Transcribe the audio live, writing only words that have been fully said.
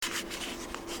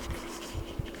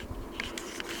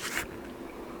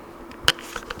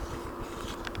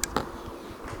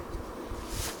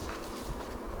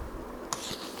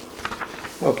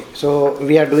Okay, so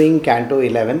we are doing Canto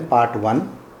 11, Part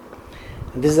 1.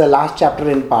 This is the last chapter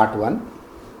in Part 1,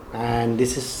 and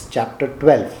this is Chapter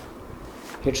 12.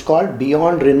 It's called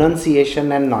Beyond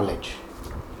Renunciation and Knowledge.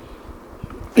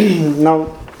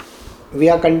 Now, we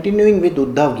are continuing with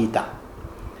Uddhav Gita.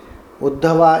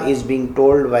 Uddhava is being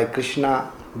told by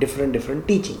Krishna different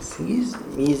teachings. He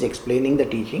is explaining the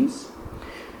teachings.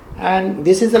 And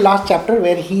this is the last chapter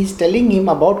where he is telling him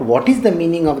about what is the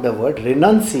meaning of the word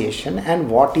renunciation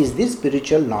and what is the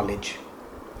spiritual knowledge.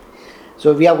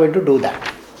 So we are going to do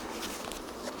that.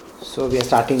 So we are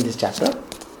starting this chapter.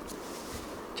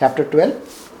 Chapter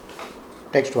 12,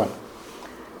 text 1.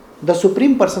 The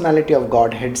Supreme Personality of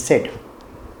Godhead said,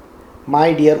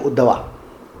 "My dear Uddhava,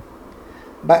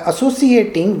 by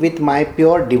associating with my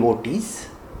pure devotees,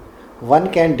 one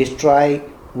can destroy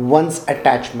one's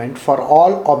attachment for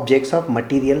all objects of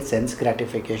material sense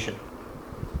gratification.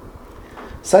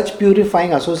 Such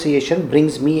purifying association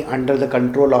brings me under the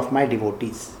control of my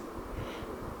devotees.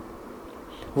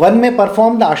 One may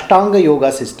perform the Ashtanga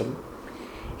Yoga system,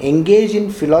 engage in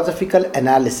philosophical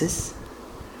analysis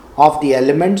of the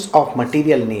elements of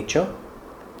material nature,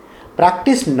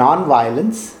 practice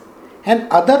non-violence and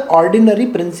other ordinary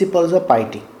principles of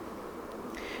piety,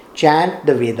 chant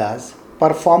the Vedas,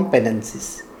 perform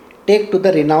penances, take to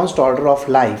the renounced order of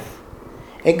life,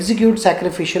 execute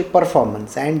sacrificial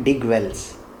performance and dig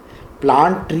wells,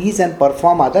 plant trees and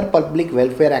perform other public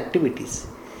welfare activities,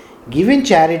 give in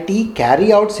charity,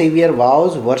 carry out severe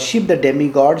vows, worship the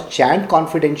demigods, chant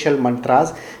confidential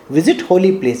mantras, visit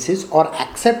holy places or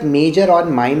accept major or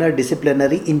minor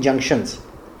disciplinary injunctions.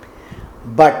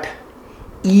 But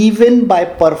even by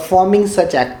performing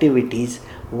such activities,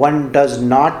 one does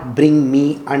not bring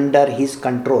me under his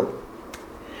control."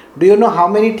 Do you know how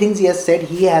many things he has said?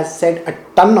 He has said a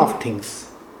ton of things.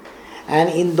 And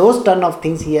in those ton of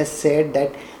things, he has said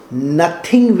that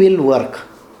nothing will work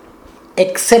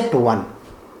except one.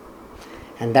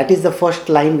 And that is the first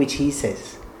line which he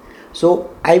says. So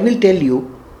I will tell you,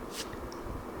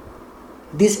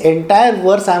 this entire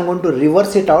verse I am going to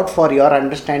reverse it out for your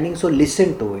understanding. So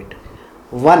listen to it.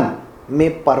 One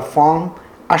may perform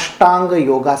Ashtanga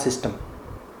Yoga system,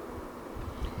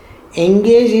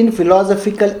 engage in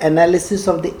philosophical analysis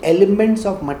of the elements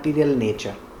of material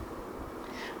nature,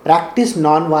 practice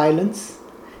non-violence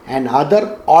and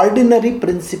other ordinary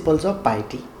principles of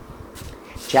piety,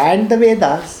 chant the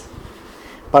Vedas,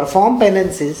 perform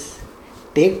penances,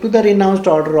 take to the renounced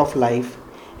order of life,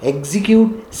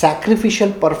 execute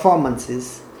sacrificial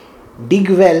performances, dig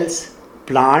wells,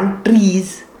 plant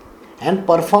trees and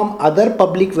perform other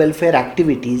public welfare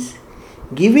activities,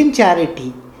 give in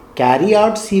charity, carry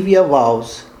out severe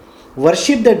vows,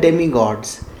 worship the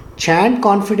demigods, chant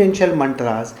confidential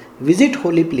mantras, visit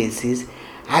holy places,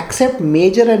 accept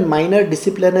major and minor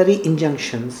disciplinary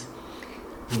injunctions.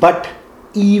 But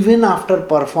even after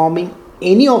performing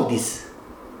any of this,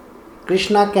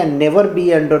 Krishna can never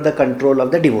be under the control of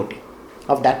the devotee,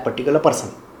 of that particular person.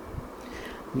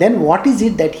 Then what is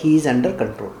it that he is under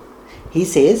control? He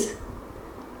says,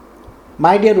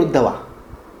 "My dear Uddhava,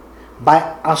 by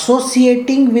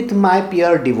associating with my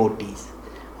pure devotees,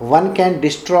 one can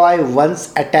destroy one's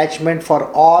attachment for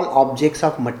all objects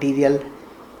of material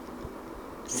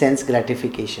sense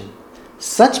gratification.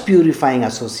 Such purifying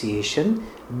association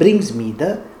brings me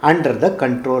under the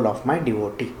control of my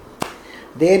devotee."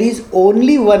 There is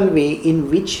only one way in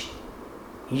which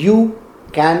you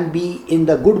can be in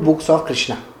the good books of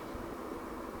Krishna.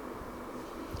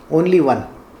 Only one.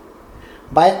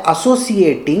 By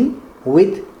associating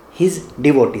with his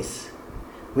devotees.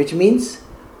 Which means,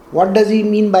 what does he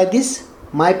mean by this?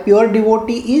 My pure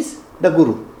devotee is the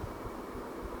Guru.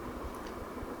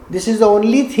 This is the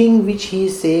only thing which he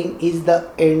is saying is the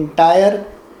entire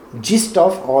gist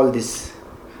of all this.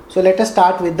 So let us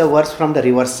start with the verse from the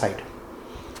reverse side.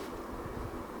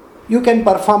 You can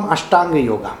perform Ashtanga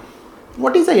Yoga.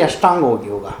 What is a Ashtanga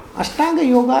Yoga? Ashtanga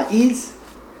Yoga is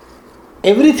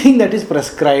everything that is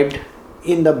prescribed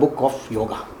in the book of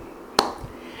yoga.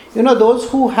 You know, those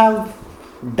who have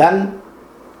done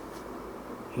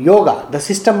yoga, the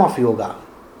system of yoga,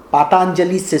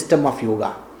 Patanjali's system of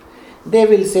yoga, they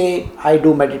will say, I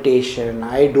do meditation,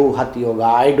 I do Hatha Yoga,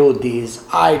 I do this,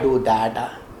 I do that.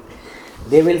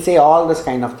 They will say all this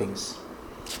kind of things.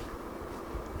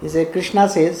 Krishna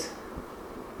says,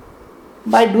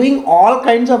 by doing all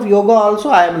kinds of yoga also,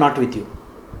 I am not with you.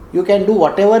 You can do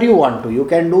whatever you want to. You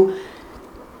can do.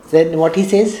 Then what he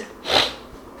says?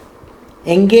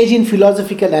 Engage in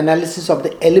philosophical analysis of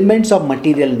the elements of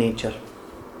material nature.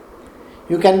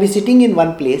 You can be sitting in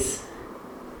one place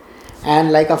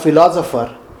and like a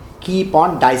philosopher keep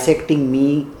on dissecting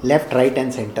me left, right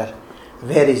and center.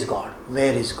 Where is God?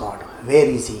 Where is God? Where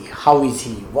is He? How is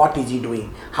He? What is He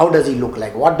doing? How does He look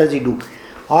like? What does He do?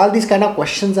 All these kind of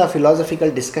questions are philosophical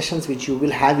discussions which you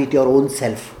will have with your own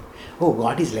self. Oh,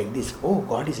 God is like this. Oh,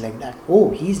 God is like that.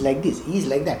 Oh, He is like this. He is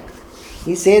like that.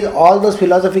 He says all those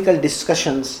philosophical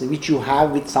discussions which you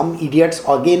have with some idiots,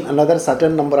 again another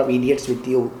certain number of idiots with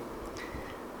you.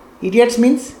 Idiots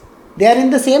means they are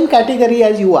in the same category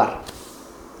as you are.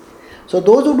 So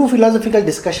those who do philosophical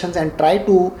discussions and try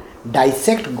to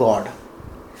dissect God,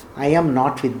 I am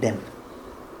not with them.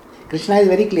 Krishna is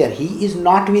very clear. He is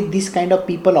not with this kind of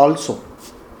people also.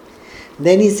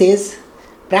 Then he says,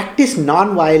 practice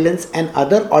non-violence and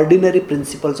other ordinary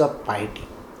principles of piety.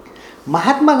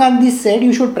 Mahatma Gandhi said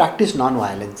you should practice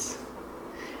non-violence.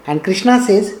 And Krishna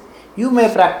says, you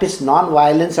may practice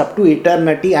non-violence up to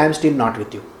eternity, I am still not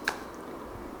with you.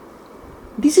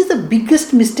 This is the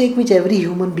biggest mistake which every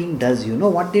human being does. You know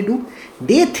what they do?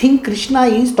 They think Krishna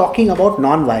is talking about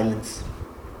non-violence.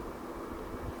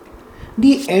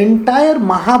 The entire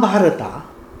Mahabharata,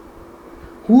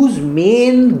 whose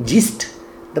main gist,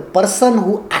 the person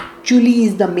who actually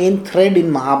is the main thread in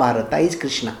Mahabharata is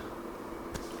Krishna.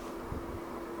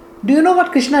 Do you know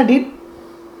what Krishna did?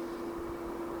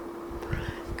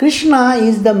 Krishna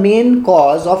is the main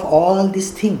cause of all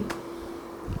this thing.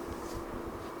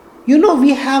 You know,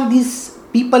 we have these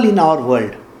people in our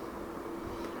world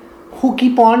who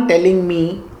keep on telling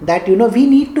me that, we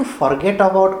need to forget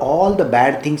about all the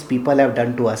bad things people have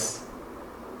done to us.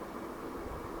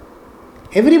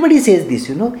 Everybody says this,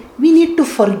 we need to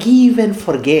forgive and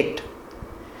forget.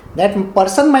 That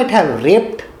person might have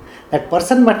raped, that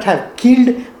person might have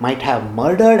killed, might have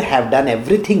murdered, have done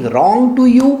everything wrong to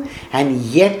you, and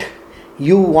yet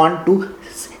you want to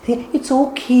say, it's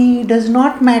okay, does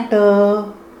not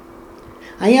matter.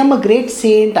 I am a great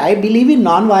saint, I believe in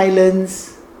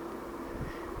non-violence.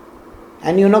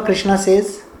 And Krishna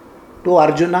says to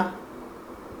Arjuna,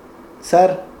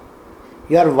 sir,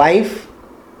 your wife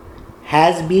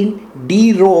has been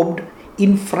derobed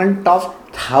in front of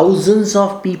thousands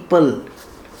of people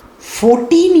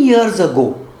 14 years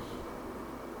ago.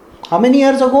 How many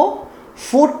years ago?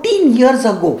 14 years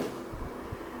ago.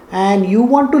 And you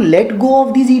want to let go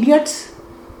of these idiots?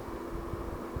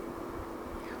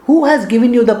 Who has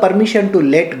given you the permission to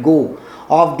let go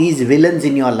of these villains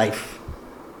in your life?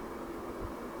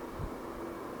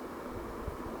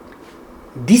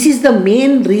 This is the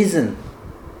main reason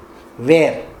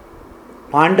where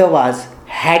Pandavas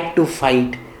had to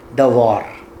fight the war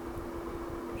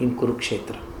in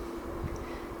Kurukshetra.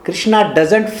 Krishna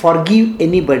doesn't forgive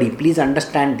anybody. Please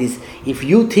understand this. If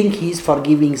you think he is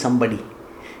forgiving somebody,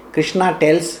 Krishna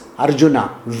tells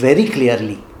Arjuna very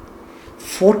clearly,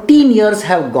 14 years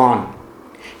have gone.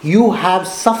 You have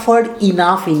suffered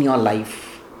enough in your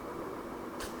life.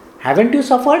 Haven't you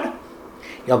suffered?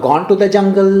 You have gone to the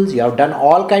jungles, you have done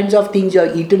all kinds of things, you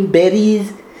have eaten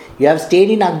berries, you have stayed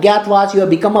in Agyatwas, you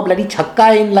have become a bloody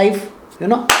chakka in life,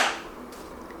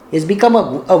 He's become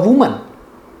a woman.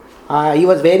 He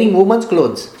was wearing woman's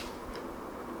clothes.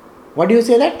 What do you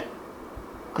say that?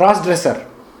 Cross-dresser.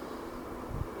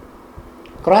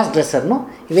 Cross-dresser, no?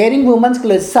 Wearing woman's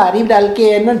clothes, sari dal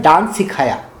ke dance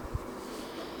sikhaya.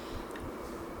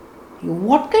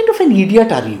 What kind of an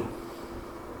idiot are you?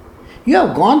 You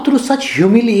have gone through such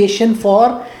humiliation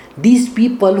for these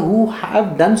people who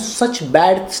have done such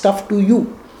bad stuff to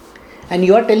you. And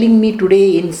you are telling me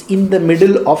today in the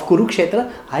middle of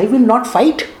Kurukshetra, I will not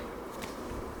fight.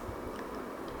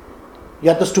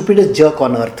 You are the stupidest jerk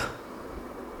on earth.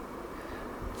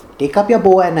 Take up your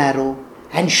bow and arrow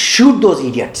and shoot those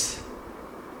idiots.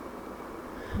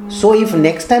 So if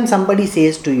next time somebody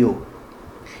says to you,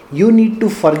 you need to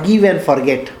forgive and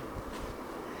forget,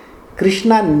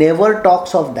 Krishna never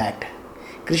talks of that.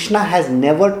 Krishna has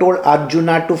never told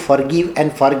Arjuna to forgive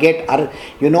and forget,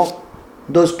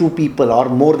 those two people or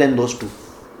more than those two.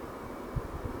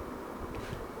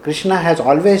 Krishna has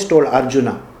always told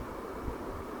Arjuna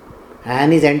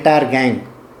and his entire gang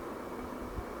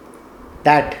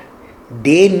that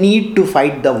they need to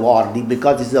fight the war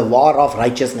because it's a war of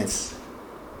righteousness.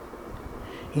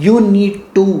 You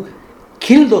need to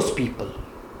kill those people.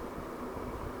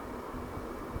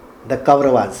 The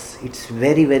Kauravas, it's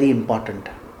very, very important.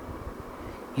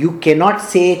 You cannot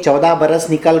say 14 baras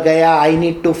nikal gaya, I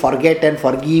need to forget and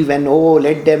forgive and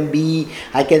let them be.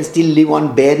 I can still live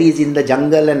on berries in the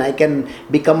jungle and I can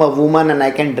become a woman and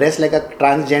I can dress like a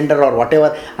transgender or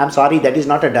whatever. I'm sorry, that is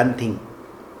not a done thing.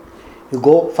 You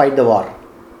go fight the war,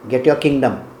 get your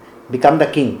kingdom, become the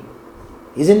king.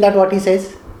 Isn't that what he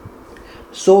says?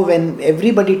 So when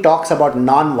everybody talks about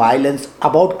non-violence,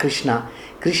 about Krishna,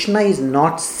 Krishna is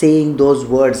not saying those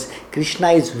words.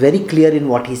 Krishna is very clear in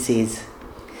what he says.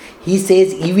 He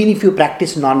says, even if you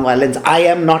practice non-violence, I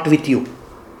am not with you.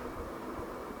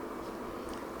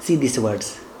 See these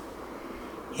words.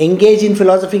 Engage in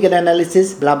philosophical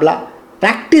analysis, blah blah.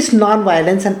 Practice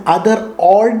non-violence and other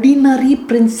ordinary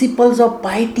principles of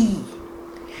piety.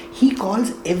 He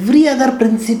calls every other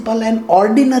principle an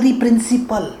ordinary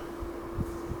principle.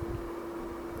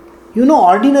 You know,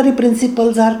 ordinary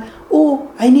principles are,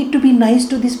 oh, I need to be nice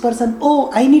to this person.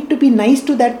 Oh, I need to be nice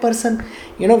to that person.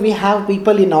 You know, we have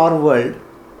people in our world,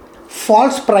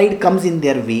 false pride comes in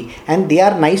their way and they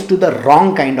are nice to the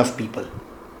wrong kind of people.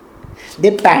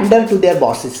 They pander to their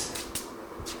bosses.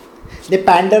 They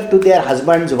pander to their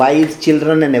husbands, wives,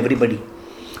 children and everybody.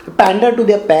 They pander to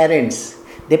their parents.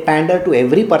 They pander to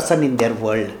every person in their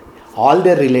world. All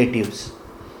their relatives.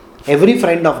 Every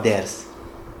friend of theirs.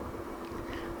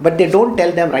 But they don't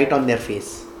tell them right on their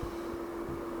face.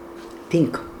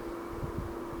 Think.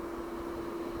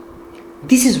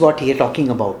 This is what he is talking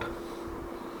about.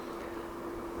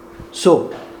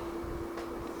 So,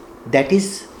 that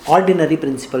is ordinary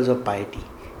principles of piety.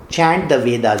 Chant the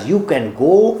Vedas. You can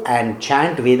go and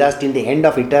chant Vedas till the end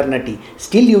of eternity.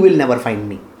 Still you will never find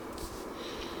me.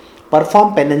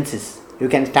 Perform penances. You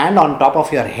can stand on top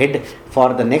of your head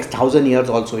for the next 1,000 years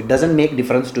also. It doesn't make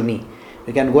difference to me.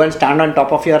 You can go and stand on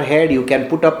top of your head. You can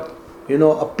put up,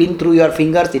 a pin through your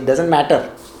fingers. It doesn't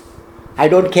matter. I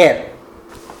don't care.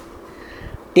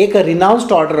 Take a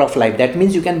renounced order of life. That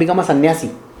means you can become a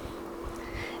sannyasi.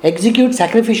 Execute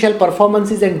sacrificial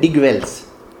performances and dig wells.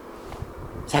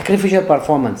 Sacrificial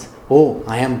performance. Oh,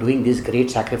 I am doing these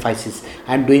great sacrifices.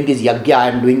 I am doing this yajna. I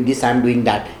am doing this. I am doing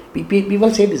that.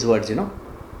 People say these words,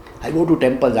 I go to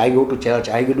temples. I go to church.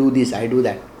 I do this. I do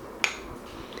that.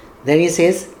 Then he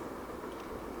says,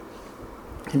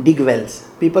 dig wells.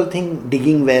 People think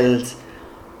digging wells,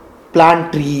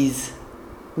 plant trees.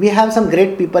 We have some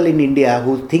great people in India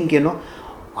who think,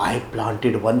 I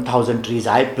planted 1,000 trees,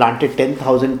 I planted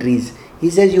 10,000 trees. He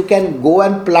says you can go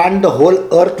and plant the whole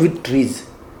earth with trees.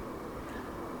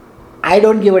 I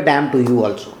don't give a damn to you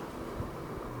also.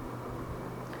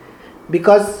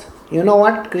 Because, you know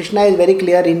what? Krishna is very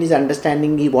clear in his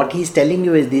understanding. What he is telling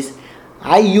you is this.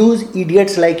 I use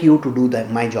idiots like you to do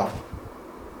my job.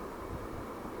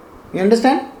 You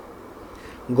understand?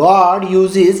 God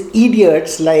uses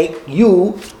idiots like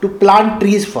you to plant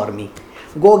trees for me.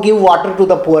 Go give water to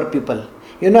the poor people.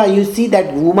 You see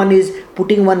that woman is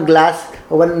putting one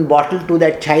bottle to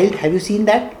that child. Have you seen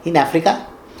that in Africa?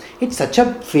 It's such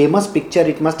a famous picture.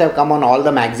 It must have come on all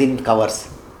the magazine covers.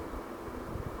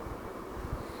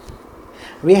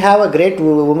 We have a great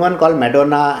woman called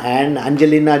Madonna and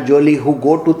Angelina Jolie who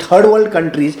go to third world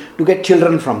countries to get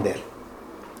children from there.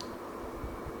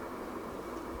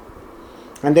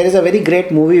 And there is a very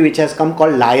great movie which has come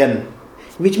called Lion,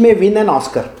 which may win an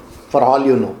Oscar, for all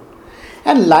you know.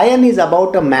 And Lion is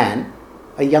about a man,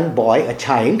 a young boy, a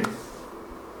child,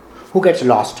 who gets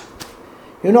lost.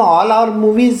 All our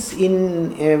movies,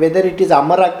 in whether it is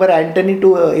Amar Akbar, Antony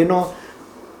to,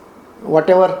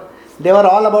 whatever, they were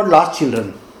all about lost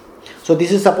children. So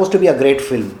this is supposed to be a great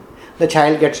film. The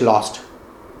child gets lost.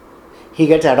 He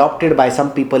gets adopted by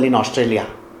some people in Australia.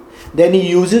 Then he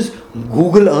uses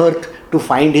Google Earth to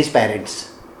find his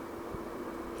parents.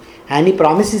 And he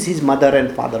promises his mother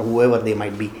and father, whoever they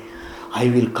might be, I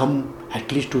will come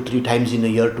at least 2-3 times in a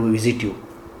year to visit you.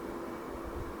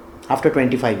 After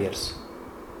 25 years.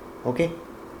 Okay?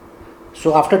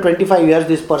 So after 25 years,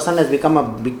 this person has become a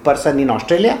big person in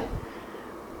Australia.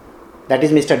 That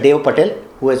is Mr. Dev Patel,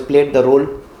 who has played the role.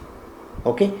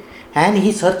 Okay? And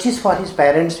he searches for his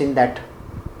parents in that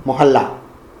mohalla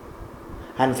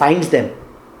and finds them.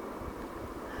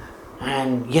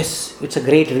 And yes, it's a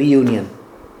great reunion.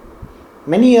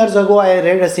 Many years ago, I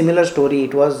read a similar story.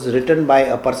 It was written by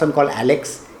a person called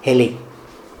Alex Haley.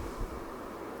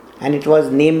 And it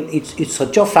was named, it's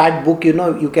such a fat book,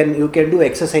 you can do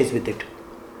exercise with it.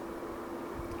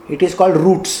 It is called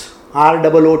Roots,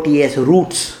 R-O-O-T-S,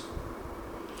 Roots.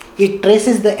 It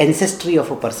traces the ancestry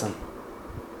of a person.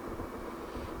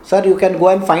 Sir, you can go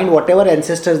and find whatever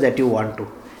ancestors that you want to.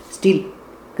 Still,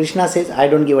 Krishna says, I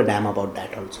don't give a damn about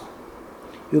that also.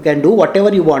 You can do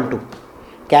whatever you want to.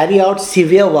 Carry out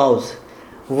severe vows.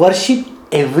 Worship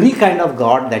every kind of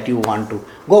God that you want to.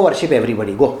 Go worship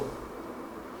everybody. Go.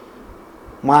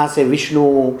 वहाँ से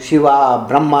विष्णु, शिवा,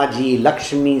 ब्रह्मा जी,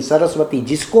 लक्ष्मी, सरस्वती,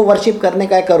 जिसको worship करने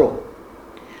का है करो.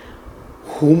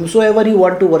 Whomsoever you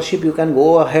want to worship, you can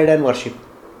go ahead and worship.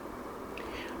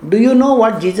 Do you know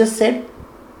what Jesus said?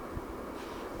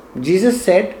 Jesus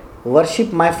said,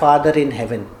 worship my Father in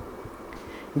heaven.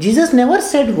 Jesus never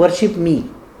said worship me.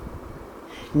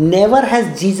 Never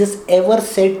has Jesus ever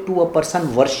said to a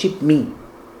person, worship me.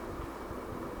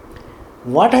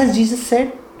 What has Jesus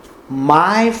said?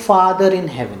 My Father in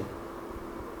heaven.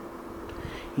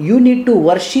 You need to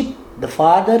worship the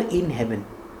Father in heaven.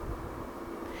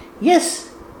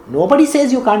 Yes, nobody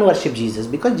says you can't worship Jesus,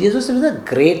 because Jesus is a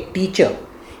great teacher.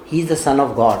 He is the Son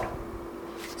of God.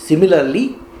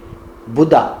 Similarly,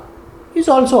 Buddha is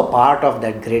also a part of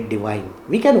that great divine.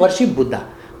 We can worship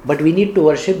Buddha, but we need to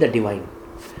worship the divine,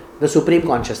 the supreme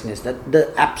consciousness,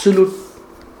 the absolute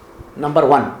number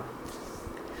one.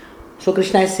 So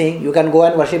Krishna is saying, you can go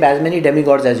and worship as many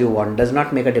demigods as you want, does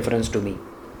not make a difference to me.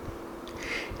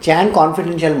 Chant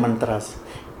confidential mantras.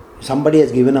 Somebody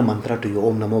has given a mantra to you,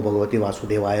 Om Namo Bhagavati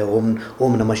Vasudevaya, Om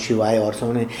Namah Shivaya, or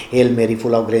something, Hail Mary,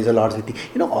 full of grace, the Lord is with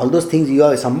thee. All those things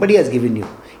somebody has given you.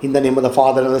 In the name of the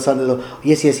Father and the Son.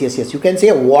 Yes. You can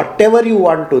say whatever you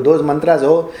want to. Those mantras,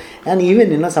 and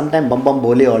even, sometime Bam Bam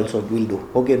Bole also will do.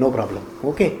 Okay, no problem.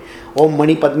 Okay. Om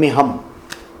Mani Padme Hum.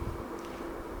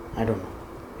 I don't know.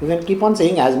 You can keep on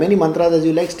saying as many mantras as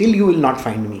you like, still you will not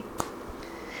find me.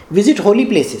 Visit holy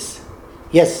places.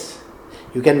 Yes,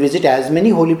 you can visit as many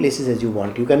holy places as you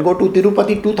want. You can go to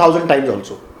Tirupati 2000 times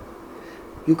also.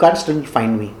 You can't still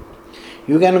find me.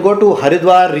 You can go to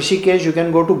Haridwar, Rishikesh, you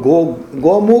can go to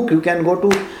Gomukh, you can go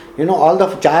to, all the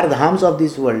 4 dhams of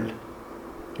this world.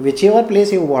 Whichever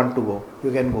place you want to go,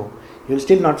 you can go. You will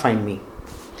still not find me.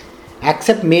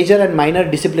 Accept major and minor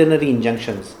disciplinary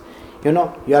injunctions. You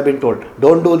have been told,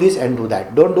 don't do this and do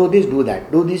that. Don't do this, do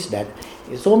that. Do this, that.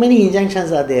 So many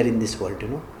injunctions are there in this world,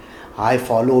 I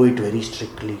follow it very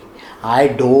strictly. I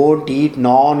don't eat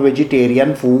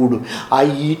non-vegetarian food. I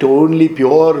eat only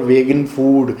pure vegan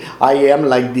food. I am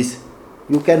like this.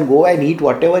 You can go and eat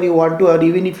whatever you want to, or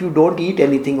even if you don't eat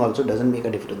anything also, doesn't make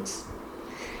a difference.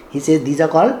 He says these are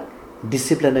called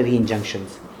disciplinary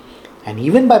injunctions. And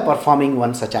even by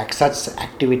performing such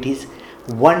activities,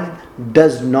 one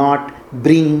does not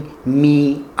bring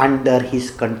me under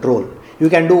his control. You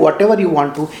can do whatever you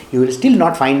want to, you will still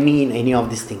not find me in any of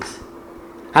these things.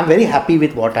 I am very happy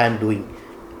with what I am doing.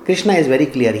 Krishna is very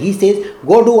clear. He says,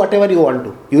 go do whatever you want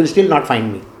to, you will still not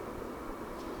find me.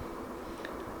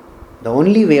 The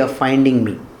only way of finding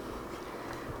me,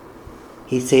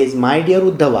 he says, my dear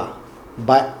Uddhava,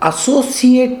 by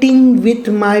associating with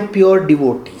my pure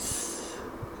devotees,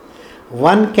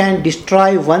 one can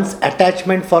destroy one's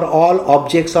attachment for all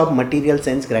objects of material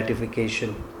sense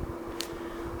gratification.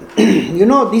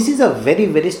 This is a very,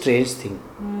 very strange thing.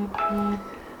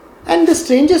 And the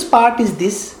strangest part is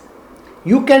this: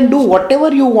 you can do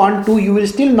whatever you want to, you will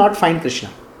still not find Krishna.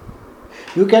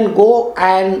 You can go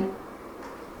and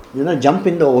jump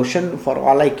in the ocean for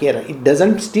all I care. It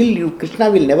doesn't Krishna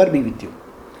will never be with you.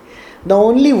 The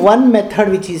only one method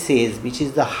which he says, which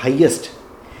is the highest,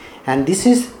 and this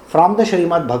is from the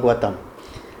Srimad Bhagavatam.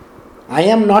 I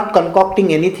am not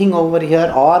concocting anything over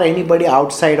here or anybody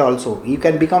outside also. You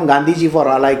can become Gandhiji for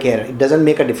all I care. It doesn't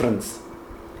make a difference.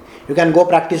 You can go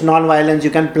practice non-violence,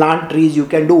 you can plant trees, you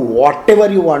can do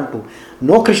whatever you want to.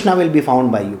 No Krishna will be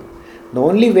found by you. The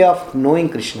only way of knowing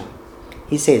Krishna,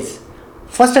 he says,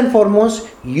 first and foremost,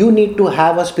 you need to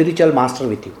have a spiritual master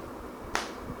with you.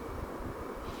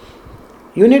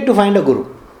 You need to find a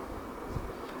guru.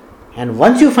 And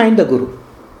once you find the guru,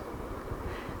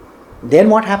 then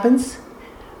what happens?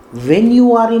 When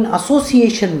you are in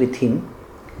association with him,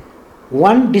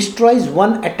 one destroys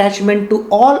one attachment to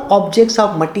all objects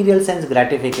of material sense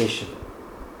gratification.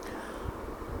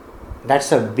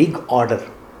 That's a big order.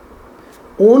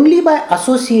 Only by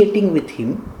associating with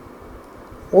him,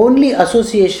 only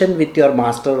association with your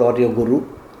master or your guru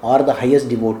or the highest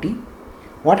devotee,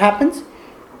 what happens?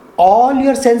 All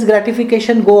your sense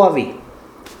gratification go away.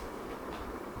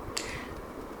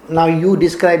 Now you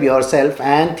describe yourself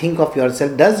and think of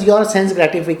yourself. Does your sense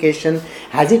gratification,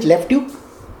 has it left you?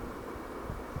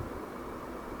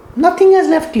 Nothing has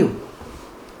left you.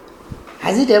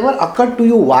 Has it ever occurred to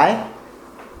you why?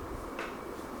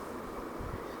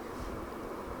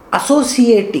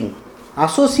 Associating.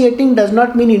 Associating does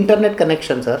not mean internet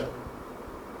connection, sir.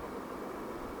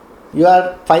 You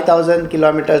are 5,000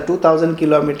 kilometers, 2,000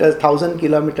 kilometers, 1,000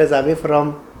 kilometers away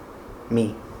from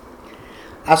me.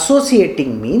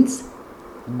 Associating means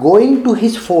going to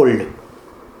his fold.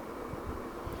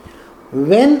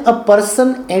 When a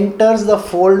person enters the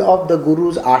fold of the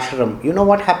Guru's ashram, you know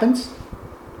what happens?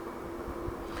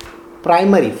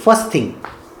 Primary, first thing,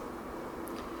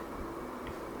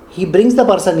 he brings the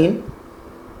person in,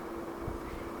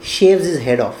 shaves his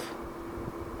head off.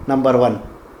 Number one.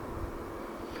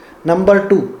 Number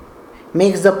two,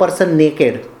 makes the person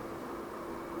naked.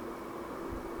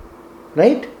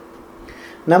 Right?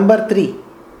 Number three,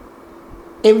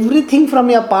 everything from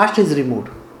your past is removed.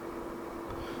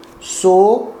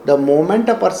 So the moment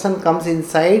a person comes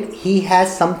inside, he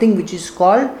has something which is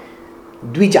called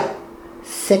Dvija,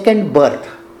 second birth.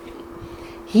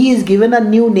 He is given a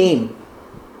new name.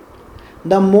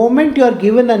 The moment you are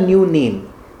given a new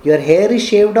name, your hair is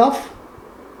shaved off.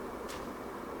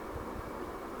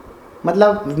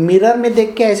 मतलब mirror में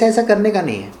देख के ऐसा ऐसा करने का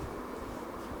नहीं है,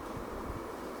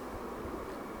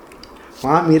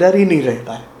 वहाँ मिरर ही नहीं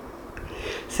रहता है.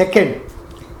 Second,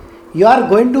 you are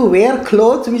going to wear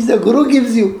clothes which the Guru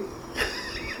gives you.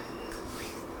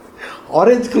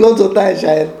 Orange clothes होता है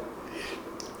शायद.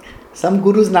 Some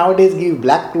gurus nowadays give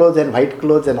black clothes and white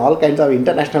clothes and all kinds of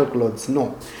international clothes.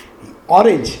 No,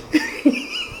 orange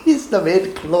is the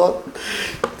main cloth.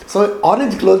 So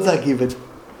orange clothes are given.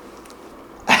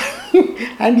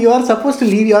 And you are supposed to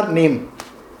leave your name.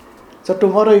 So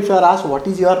tomorrow if you are asked what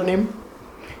is your name,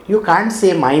 you can't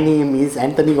say my name is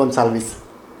Anthony Gonsalves.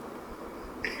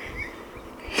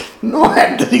 No,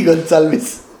 Anthony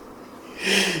Gonsalves.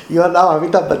 You are now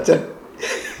Amitabh Bachchan.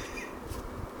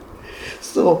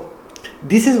 So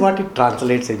this is what it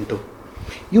translates into.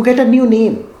 You get a new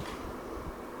name.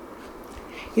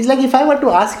 It's like if I were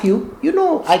to ask you,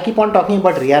 I keep on talking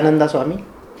about Riyananda Swami.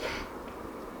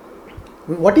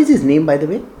 What is his name, by the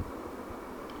way?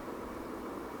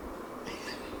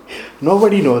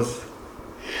 Nobody knows.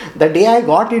 The day I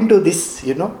got into this,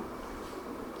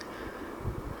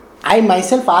 I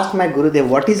myself asked my Gurudev,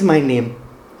 what is my name?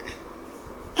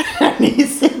 And he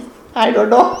said, I don't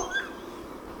know.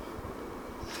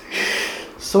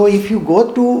 So if you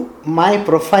go to my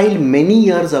profile many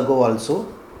years ago also,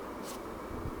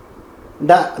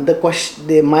 the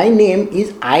question, my name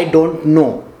is I don't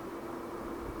know.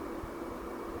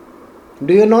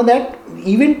 Do you know that?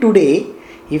 Even today,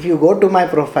 if you go to my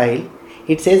profile,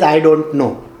 it says I don't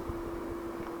know.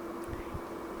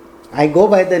 I go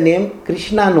by the name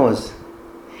Krishna knows.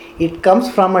 It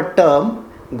comes from a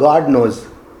term God knows.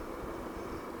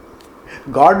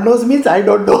 God knows means I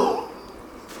don't know.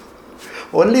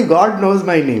 Only God knows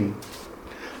my name.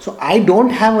 So I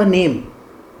don't have a name.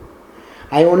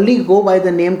 I only go by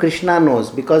the name Krishna knows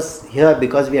because we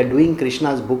are doing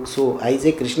Krishna's book, so I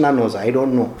say Krishna knows, I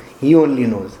don't know. He only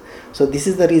knows. So this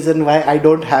is the reason why I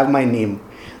don't have my name.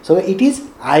 So it is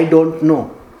I don't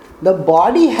know. The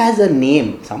body has a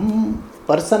name. Some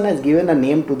person has given a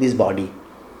name to this body.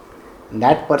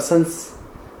 That person's,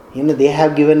 they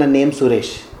have given a name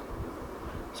Suresh.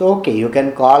 So okay, you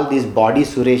can call this body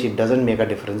Suresh, it doesn't make a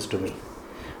difference to me.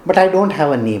 But I don't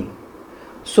have a name.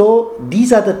 So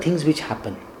these are the things which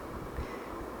happen.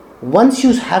 Once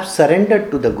you have surrendered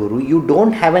to the Guru, you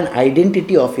don't have an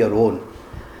identity of your own.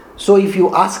 So if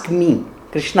you ask me,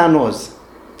 Krishna knows,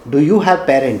 do you have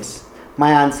parents?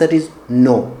 My answer is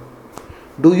no.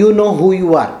 Do you know who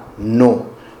you are?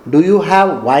 No. Do you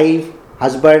have wife,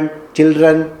 husband,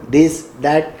 children, this,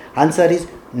 that? Answer is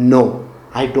no.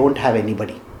 I don't have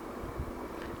anybody.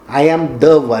 I am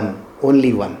the one,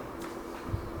 only one.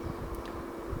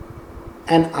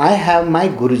 And I have my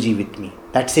Guruji with me.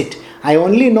 That's it. I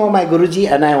only know my Guruji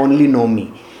and I only know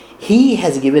me. He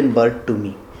has given birth to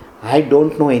me. I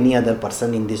don't know any other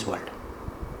person in this world.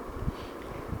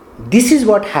 This is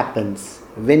what happens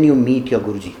when you meet your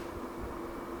Guruji.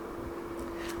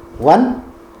 One,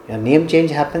 your name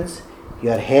change happens.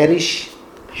 Your hair is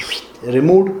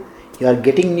removed. You are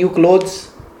getting new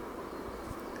clothes.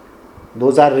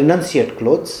 Those are renunciate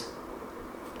clothes.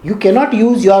 You cannot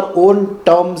use your own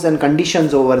terms and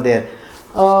conditions over there.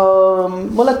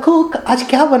 बोला cook आज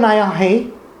क्या बनाया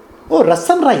है? Oh,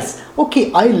 rasam rice.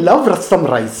 Okay, I love rasam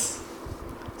rice.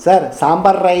 Sir,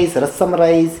 sambar rice, rasam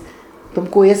rice,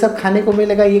 तुमको ये सब खाने को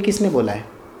मिलेगा, ये किसने बोला है?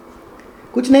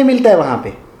 कुछ नहीं मिलता है वहाँ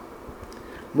पे.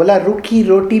 बोला रूखी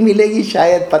रोटी मिलेगी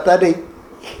शायद, पता नहीं.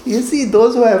 You see,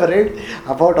 those who have read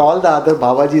about all the other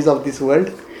Babajis of this world,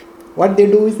 what they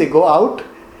do is they go out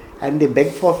and they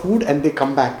beg for food and they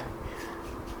come back.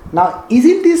 Now,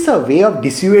 isn't this a way of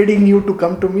dissuading you to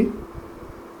come to me?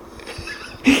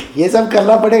 ये सब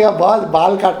करना पड़ेगा, बहुत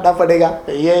बाल काटना पड़ेगा,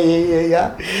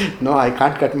 ये. No, I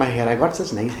can't cut my hair. I got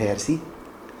such nice hair, see.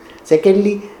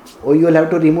 Secondly, oh, you will have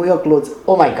to remove your clothes.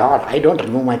 Oh my God, I don't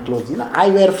remove my clothes. I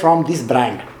wear from this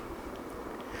brand.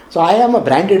 So I am a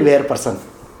branded wear person.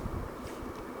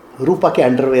 रूपा के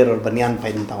underwear और बनियान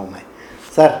पहनता हूँ मैं.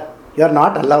 Sir, you are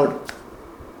not allowed.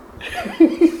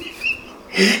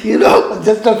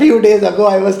 Just a few days ago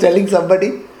I was telling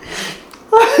somebody,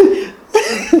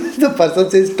 the person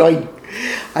says toy.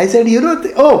 I said,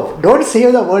 don't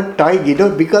say the word toy,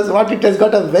 because what, it has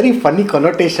got a very funny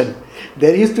connotation.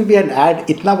 There used to be an ad,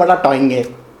 itna bada toy hai.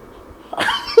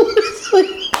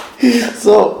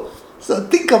 So, So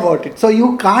think about it. So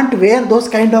you can't wear those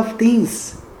kind of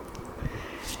things.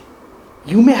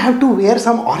 You may have to wear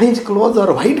some orange clothes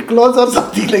or white clothes or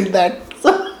something like that.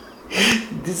 So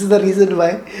this is the reason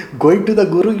why going to the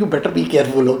Guru, you better be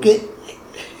careful, okay?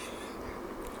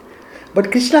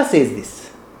 But Krishna says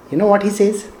this. You know what he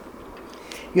says?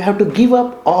 You have to give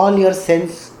up all your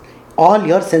sense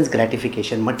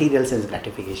gratification, material sense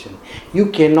gratification. You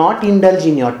cannot indulge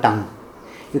in your tongue.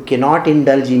 You cannot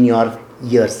indulge in your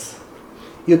ears.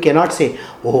 You cannot say,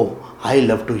 oh, I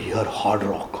love to hear hard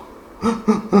rock.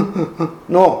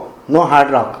 No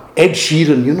hard rock. Ed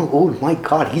Sheeran, oh my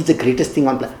God, he's the greatest thing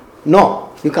on planet.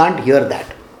 No, you can't hear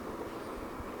that.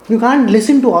 You can't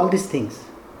listen to all these things.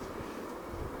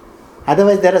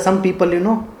 Otherwise, there are some people,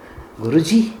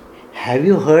 Guruji, have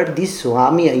you heard this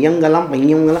Swami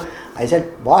Ayyangalam? I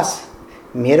said, boss,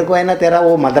 मेरे को है ना तेरा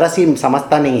वो मद्रासी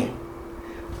समझता नहीं है.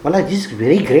 Well, this is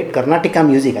very great Karnataka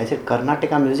music. I said,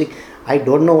 Karnataka music? I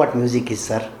don't know what music is,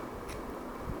 sir.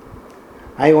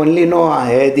 I only know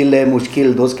Hai Dil Hai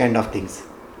Mushkil, those kind of things.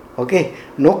 Okay?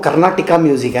 No Karnataka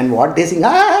music. And what they sing,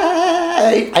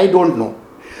 I don't know.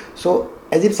 So,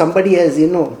 as if somebody has,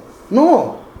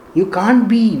 no, you can't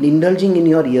be indulging in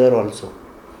your ear also.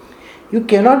 You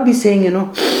cannot be saying,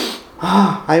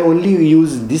 I only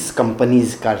use this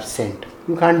company's car scent.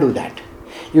 You can't do that.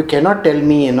 You cannot tell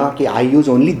me, I use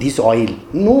only this oil.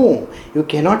 No, you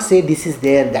cannot say this is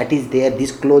there, that is there,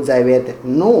 this clothes I wear.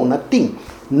 No, nothing.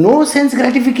 No sense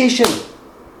gratification.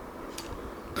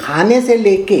 खाने से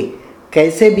लेके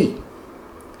कैसे भी.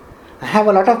 I have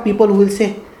a lot of people who will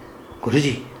say,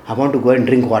 Guruji, I want to go and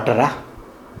drink water.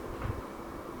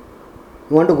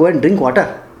 You want to go and drink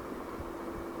water?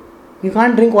 You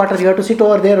can't drink water, you have to sit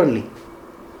over there only.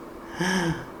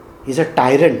 He's a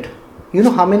tyrant. You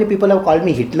know how many people have called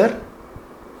me Hitler?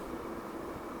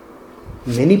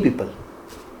 Many people.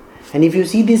 And if you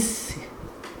see this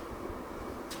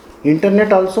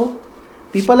internet also,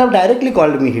 people have directly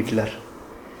called me Hitler.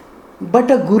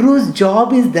 But a guru's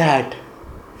job is that.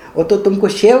 वो तो तुमको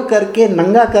शेव करके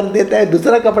नंगा कर देता है,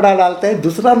 दूसरा कपड़ा डालता है,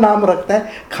 दूसरा नाम रखता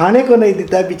है, खाने को नहीं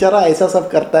देता है, बेचारा ऐसा सब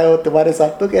करता है वो तुम्हारे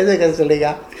साथ, तो कैसे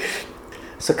चलेगा?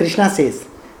 So Krishna says,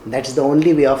 that's the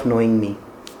only way of knowing me.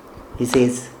 He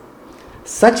says,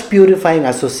 such purifying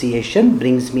association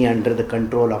brings me under the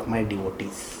control of my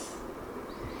devotees.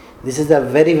 This is a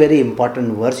very, very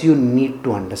important verse you need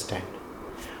to understand.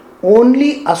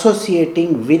 Only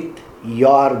associating with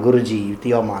your Guruji, with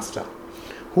your master,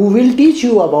 who will teach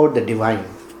you about the divine,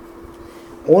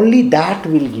 only that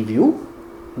will give you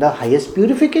the highest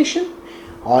purification.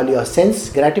 All your sense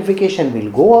gratification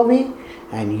will go away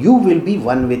and you will be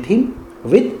one with him,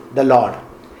 with the Lord.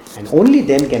 And only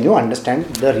then can you understand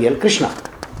the real Krishna.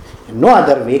 And no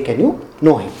other way can you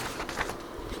know him.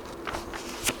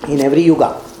 In every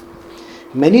yuga,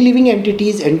 many living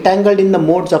entities entangled in the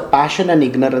modes of passion and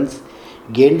ignorance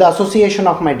gain the association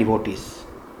of my devotees.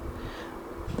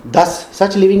 Thus,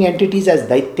 such living entities as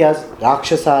Daityas,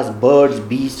 Rakshasas, birds,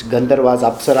 beasts, Gandharvas,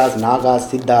 Apsaras, Nagas,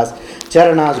 Siddhas,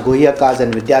 Charanas, Guhyakas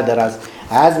and Vidyadharas,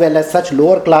 as well as such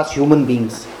lower class human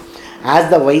beings, as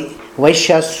the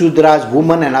Vaishyas, Shudras,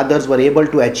 women and others were able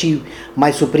to achieve my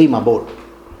supreme abode.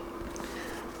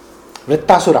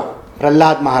 Vrittasura,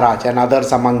 Prahlad Maharaj and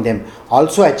others among them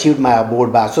also achieved my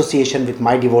abode by association with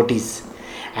my devotees,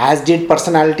 as did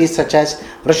personalities such as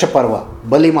Vrishaparva,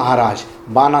 Bali Maharaj,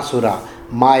 Banasura,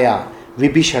 Maya,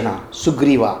 Vibhishana,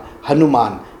 Sugriva,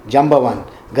 Hanuman, Jambavan,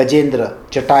 Gajendra,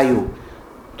 Jatayu,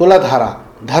 Tuladhara,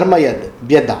 Dharmayad,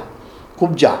 Vyada,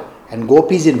 Kubja and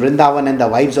gopis in Vrindavan and the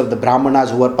wives of the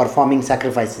Brahmanas who were performing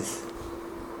sacrifices.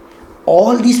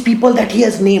 All these people that he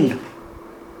has named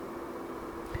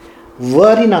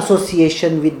were in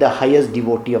association with the highest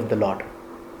devotee of the Lord.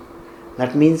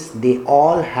 That means they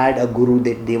all had a guru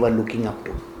that they were looking up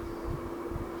to.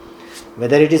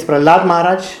 Whether it is Prahlad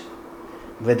Maharaj,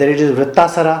 whether it is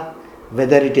Vrittasara,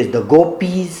 whether it is the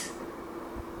gopis,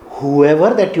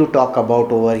 whoever that you talk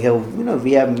about over here,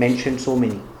 we have mentioned so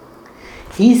many.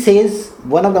 He says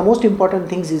one of the most important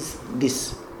things is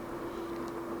this.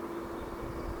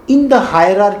 In the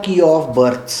hierarchy of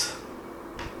births,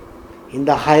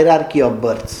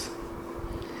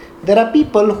 there are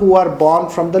people who are born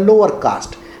from the lower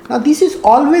caste. Now this is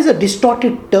always a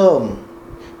distorted term.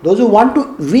 Those who want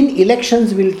to win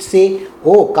elections will say,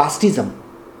 oh, casteism.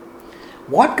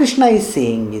 What Krishna is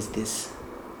saying is this.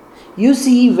 You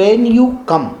see, when you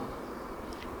come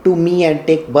to me and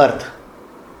take birth,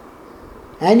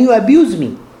 and you abuse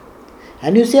me,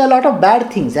 and you say a lot of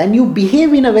bad things, and you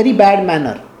behave in a very bad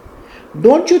manner,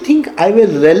 don't you think I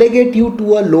will relegate you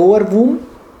to a lower womb?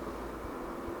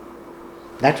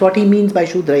 That's what he means by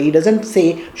Shudra. He doesn't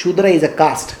say Shudra is a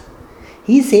caste.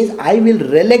 He says, I will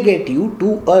relegate you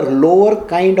to a lower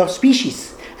kind of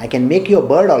species. I can make you a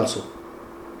bird also.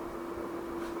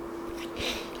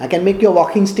 I can make you a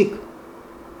walking stick.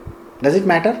 Does it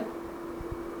matter?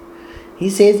 He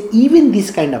says, even these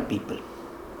kind of people.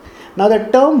 Now the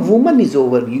term woman is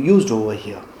used over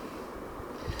here.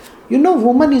 You know,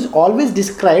 woman is always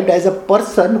described as a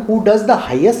person who does the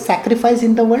highest sacrifice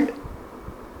in the world.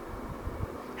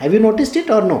 Have you noticed it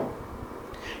or no?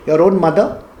 Your own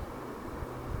mother,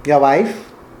 your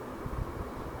wife,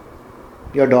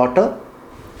 your daughter,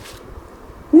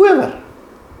 whoever,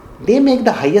 they make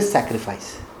the highest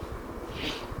sacrifice.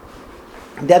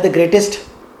 They are the greatest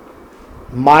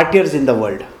martyrs in the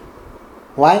world.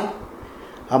 Why?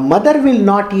 A mother will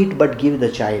not eat but give the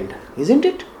child, isn't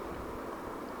it?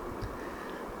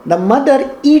 The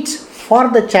mother eats for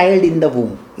the child in the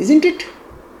womb, isn't it?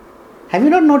 Have you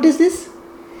not noticed this?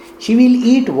 She will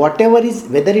eat whatever is,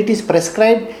 whether it is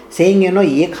prescribed, saying,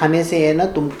 ये खाने से है ना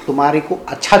तुम्हारे को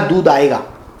अच्छा दूध आएगा.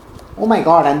 Oh my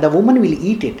God, and the woman will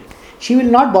eat it. She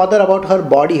will not bother about her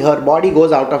body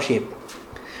goes out of shape.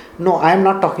 No, I am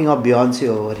not talking of Beyonce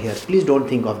over here. Please don't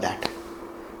think of that.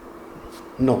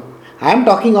 No, I am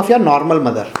talking of your normal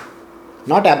mother,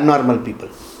 not abnormal people.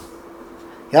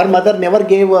 Your mother never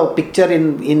gave a picture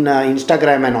in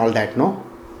Instagram and all that, no?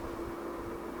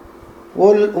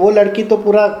 वो लड़की तो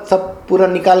पूरा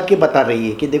निकाल के बता रही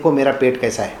है कि देखो मेरा पेट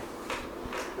कैसा है.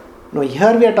 No,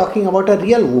 here we are talking about a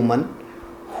real woman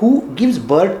who gives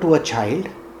birth to a child,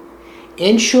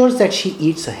 ensures that she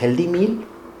eats a healthy meal,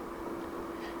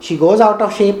 she goes out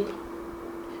of shape,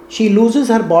 she loses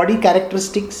her body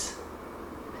characteristics.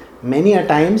 Many a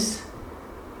times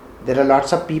there are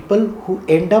lots of people who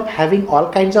end up having all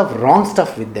kinds of wrong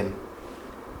stuff with them.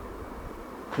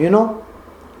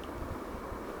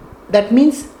 That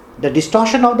means the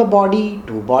distortion of the body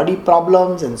to body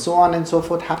problems and so on and so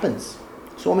forth happens.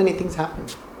 So many things happen.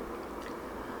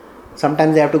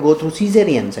 Sometimes they have to go through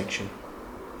cesarean section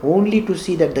only to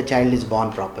see that the child is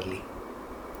born properly.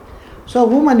 So a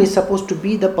woman is supposed to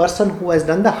be the person who has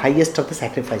done the highest of the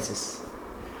sacrifices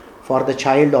for the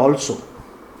child also.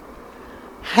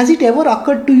 Has it ever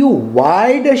occurred to you,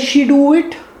 why does she do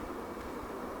it?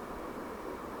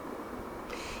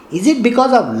 Is it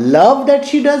because of love that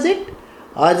she does it?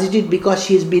 Or is it because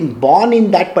she has been born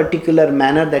in that particular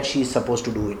manner that she is supposed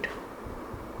to do it?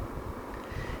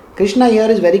 Krishna here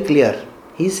is very clear.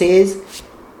 He says,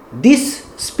 this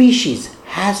species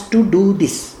has to do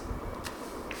this.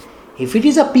 If it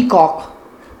is a peacock,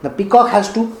 the peacock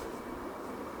has to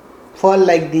fall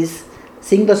like this,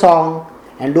 sing the song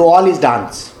and do all his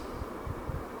dance.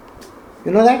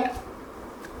 You know that?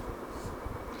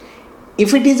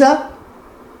 If it is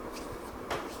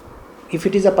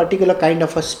a particular kind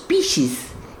of a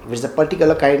species, if it is a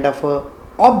particular kind of a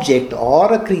object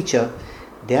or a creature,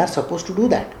 they are supposed to do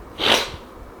that.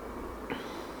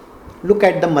 Look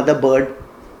at the mother bird.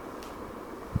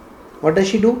 What does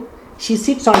she do? She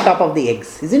sits on top of the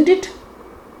eggs, isn't it?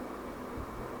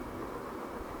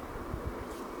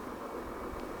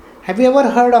 Have you ever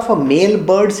heard of a male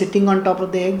bird sitting on top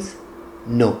of the eggs?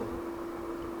 No.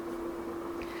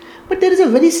 But there is a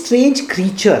very strange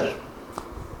creature.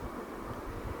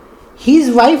 His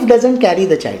wife doesn't carry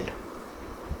the child.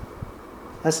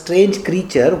 A strange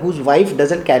creature whose wife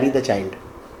doesn't carry the child.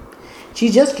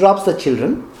 She just drops the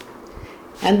children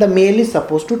and the male is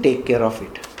supposed to take care of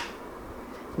it.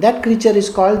 That creature is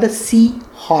called the sea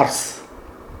horse.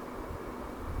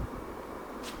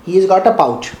 He has got a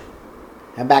pouch,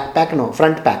 a backpack,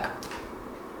 front pack.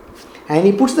 And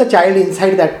he puts the child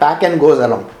inside that pack and goes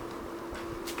along.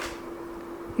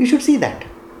 You should see that.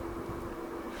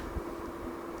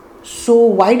 So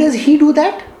why does he do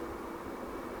that?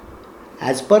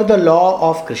 As per the law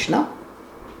of Krishna,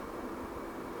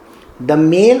 the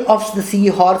male of the sea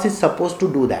horse is supposed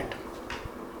to do that.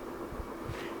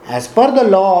 As per the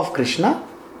law of Krishna,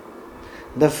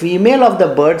 the female of the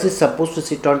birds is supposed to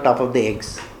sit on top of the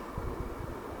eggs.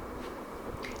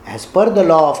 As per the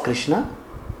law of Krishna,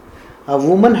 a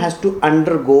woman has to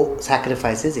undergo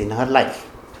sacrifices in her life.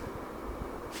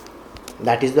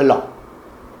 That is the law.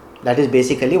 That is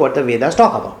basically what the Vedas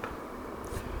talk about.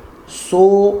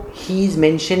 So he is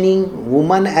mentioning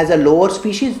woman as a lower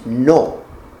species? No.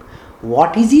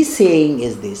 What is he saying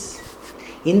is this.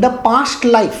 In the past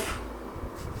life,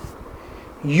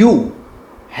 you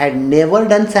had never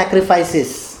done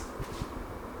sacrifices.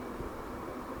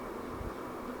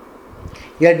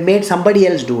 You had made somebody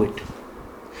else do it.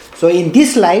 So in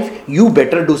this life, you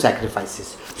better do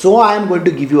sacrifices. So I am going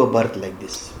to give you a birth like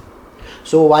this.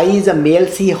 So why is a male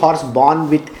sea horse born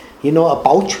with, a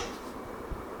pouch?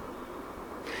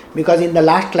 Because in the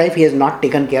last life he has not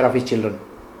taken care of his children.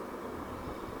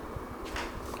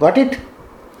 Got it?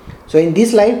 So in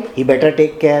this life he better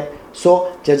take care.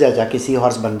 So जा किसी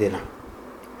horse बन देना.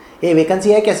 ये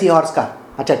vacancy है क्या sea horse का?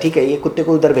 अच्छा ठीक है, ये कुत्ते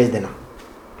को उधर भेज देना.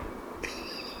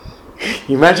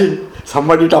 Imagine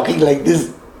somebody talking like this.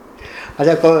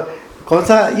 अच्छा कौन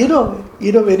सा you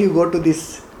know when you go to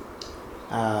this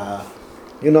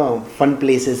fun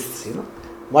places,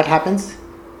 what happens?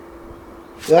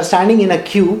 You are standing in a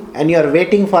queue and you are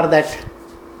waiting for that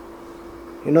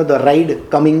the ride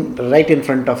coming right in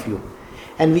front of you,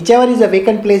 and whichever is a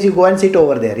vacant place you go and sit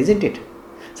over there, isn't it?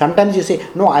 Sometimes you say,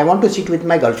 no, I want to sit with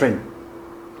my girlfriend.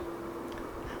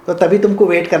 तो तभी तुमको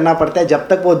wait करना पड़ता है जब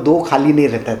तक वो दो खाली नहीं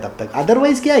रहता है तब तक.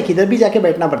 अदरवाइज क्या है, किधर भी जाके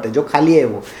बैठना पड़ता है जो खाली है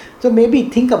वो. So maybe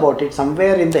think about it,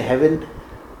 somewhere in the heaven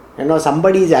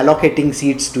somebody is allocating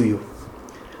seats to you.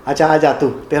 अच्छा आ जा, तू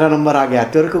तेरा नंबर आ गया,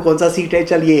 तेरे को कौन सा सीट है,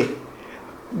 चल ये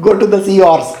go to the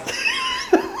seahorse.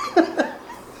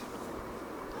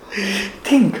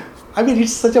 Think. I mean,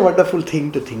 it's such a wonderful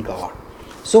thing to think about.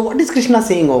 So what is Krishna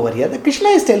saying over here? That Krishna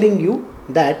is telling you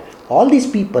that all these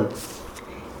people,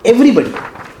 everybody,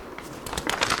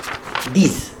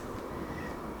 these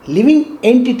living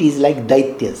entities like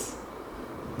Daityas,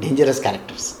 dangerous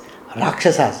characters,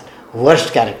 Rakshasas,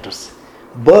 worst characters,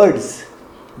 birds,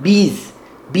 bees,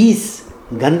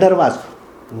 Gandharvas,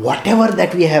 whatever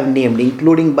that we have named,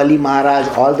 including Bali Maharaj,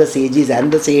 all the sages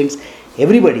and the saints,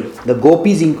 everybody, the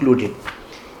gopis included,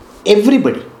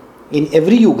 everybody in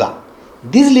every yuga,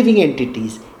 these living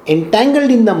entities entangled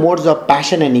in the modes of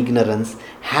passion and ignorance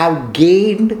have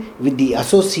gained with the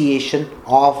association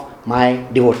of my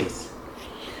devotees.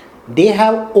 They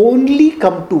have only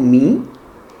come to me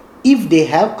if they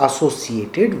have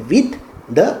associated with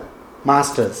the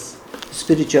masters,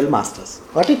 spiritual masters.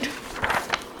 Got it?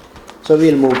 So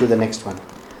we will move to the next one.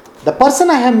 The person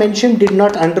I have mentioned did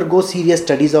not undergo serious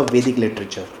studies of Vedic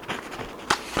literature,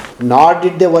 nor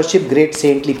did they worship great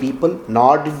saintly people,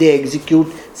 nor did they execute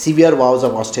severe vows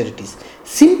of austerities.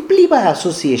 Simply by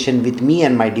association with me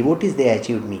and my devotees, they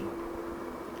achieved me.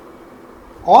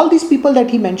 All these people that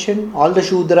he mentioned, all the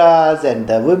Shudras and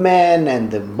the women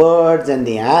and the birds and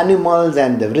the animals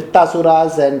and the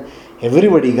Vrittasuras and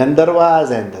everybody,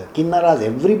 Gandharvas and the Kinnaras,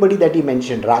 everybody that he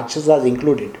mentioned, Rakshasas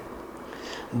included,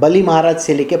 Bali Maharaj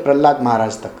se leke Prahlad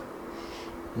Maharaj tak,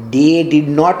 they did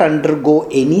not undergo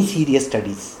any serious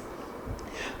studies.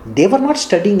 They were not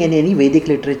studying in any Vedic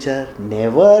literature.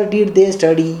 Never did they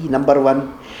study. Number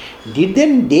one.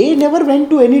 They never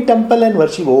went to any temple and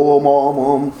worship. Om, Om,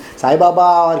 Om. Sai Baba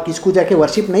और किसको जाके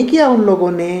worship नहीं किया उन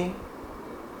लोगों ने.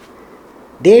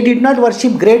 They did not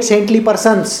worship great saintly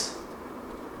persons.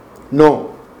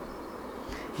 No.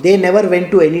 They never went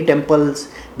to any temples.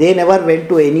 They never went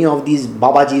to any of these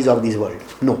Babajis of this world.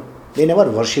 No. They never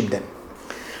worshipped them.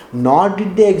 Nor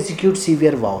did they execute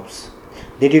severe vows.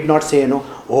 They did not say,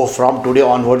 from today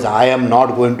onwards I am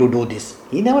not going to do this.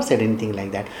 He never said anything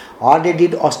like that. Or they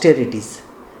did austerities.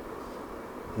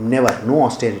 Never, no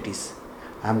austerities.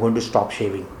 I am going to stop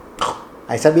shaving.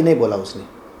 ऐसा भी नहीं बोला उसने.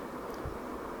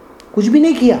 कुछ भी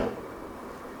नहीं किया.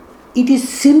 It is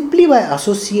simply by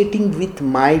associating with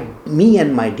me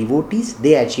and my devotees,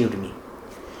 they achieved me.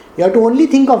 You have to only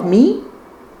think of me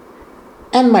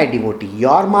and my devotee.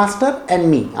 Your master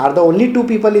and me are the only two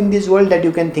people in this world that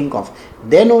you can think of.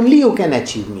 Then only you can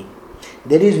achieve me.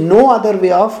 There is no other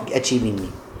way of achieving me.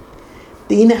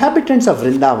 The inhabitants of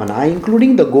Vrindavana,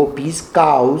 including the gopis,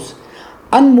 cows,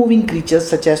 unmoving creatures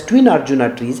such as twin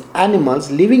Arjuna trees, animals,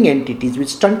 living entities with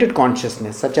stunted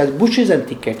consciousness such as bushes and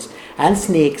thickets, and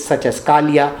snakes such as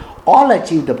Kalia, all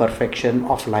achieved the perfection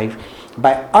of life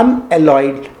by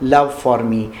unalloyed love for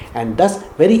me, and thus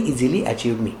very easily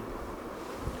achieved me.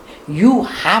 You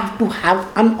have to have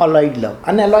unalloyed love.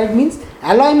 Unalloyed means,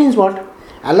 alloy means what?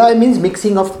 Alloy means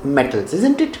mixing of metals,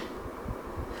 isn't it?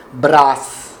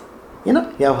 Brass. You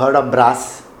have heard of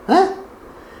brass. Huh?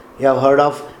 You have heard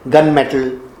of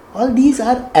gunmetal. All these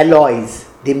are alloys.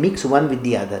 They mix one with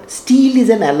the other. Steel is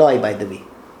an alloy, by the way.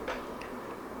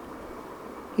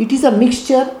 It is a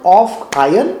mixture of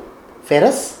iron,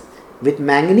 ferrous, with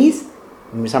manganese,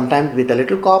 sometimes with a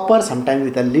little copper, sometimes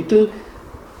with a little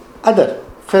other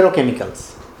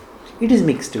ferrochemicals. It is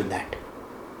mixed with that.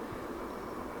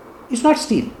 It's not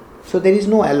steel. So there is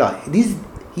no alloy.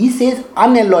 He says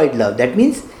unalloyed love. That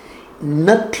means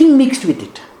nothing mixed with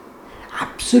it.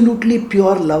 Absolutely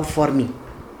pure love for me.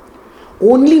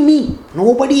 Only me.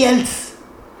 Nobody else.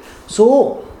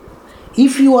 So,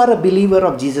 if you are a believer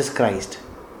of Jesus Christ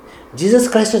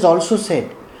has also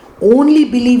said, only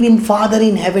believe in Father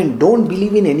in heaven. Don't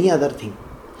believe in any other thing.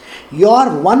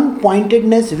 Your one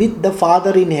pointedness with the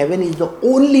Father in heaven is the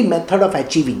only method of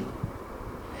achieving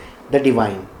the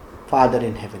divine Father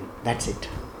in heaven. That's it.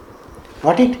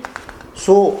 Got it?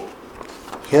 So,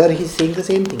 here he is saying the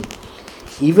same thing.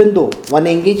 Even though one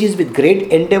engages with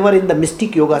great endeavor in the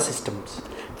mystic yoga systems,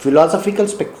 philosophical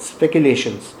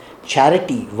speculations,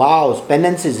 charity, vows,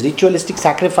 penances, ritualistic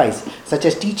sacrifice, such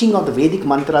as teaching of the Vedic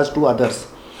mantras to others,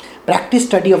 practice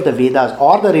study of the Vedas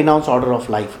or the renounced order of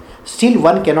life, still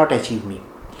one cannot achieve me.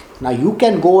 Now you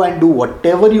can go and do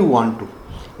whatever you want to.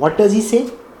 What does he say?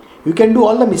 You can do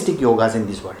all the mystic yogas in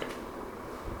this world.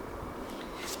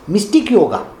 Mystic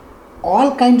yoga,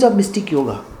 all kinds of mystic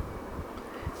yoga.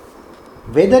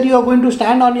 Whether you are going to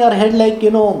stand on your head like,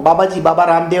 Babaji, Baba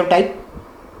Ramdev type,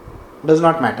 does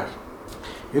not matter.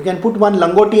 You can put one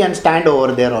langoti and stand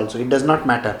over there also. It does not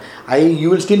matter. You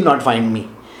will still not find me.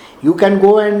 You can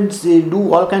go and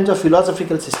do all kinds of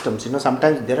philosophical systems.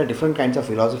 Sometimes there are different kinds of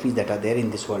philosophies that are there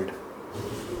in this world.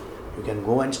 You can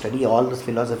go and study all those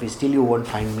philosophies. Still you won't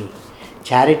find me.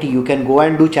 Charity. You can go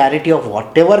and do charity of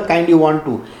whatever kind you want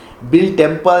to. Build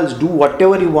temples. Do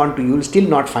whatever you want to. You will still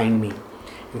not find me.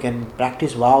 You can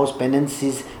practice vows,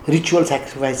 penances, ritual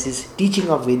sacrifices, teaching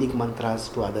of Vedic mantras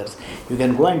to others. You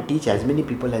can go and teach as many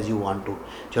people as you want to.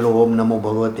 Chalo Om Namo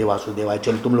Bhagavate Vasudevaya.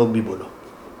 Chalo tum log bhi bolo.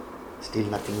 Still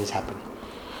nothing is happening.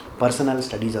 Personal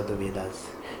studies of the Vedas.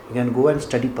 You can go and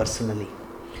study personally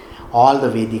all the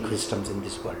Vedic wisdoms in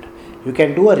this world. You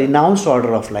can do a renounced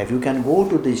order of life. You can go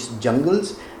to these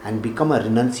jungles and become a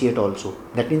renunciate also.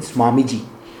 That means Swamiji.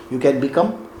 You can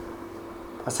become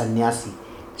a sannyasi.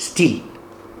 Still,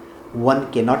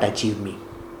 one cannot achieve me.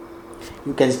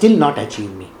 You can still not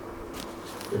achieve me.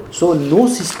 So no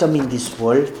system in this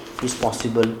world is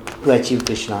possible to achieve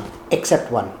Krishna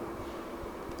except one.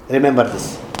 Remember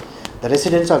this. The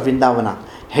residents of Vrindavana,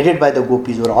 headed by the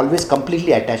gopis, were always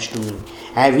completely attached to me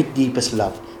and with deepest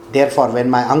love. Therefore, when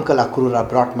my uncle Akrura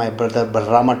brought my brother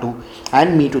Balrama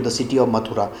and me to the city of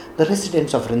Mathura, the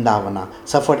residents of Vrindavana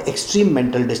suffered extreme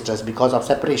mental distress because of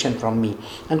separation from me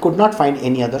and could not find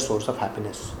any other source of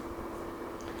happiness.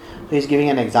 So he is giving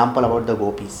an example about the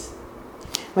gopis.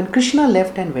 When Krishna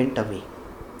left and went away,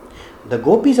 the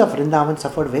gopis of Vrindavan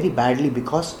suffered very badly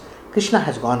because Krishna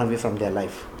has gone away from their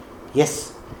life.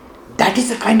 Yes, that is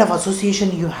the kind of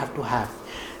association you have to have.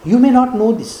 You may not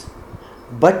know this,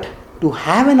 but to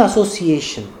have an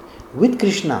association with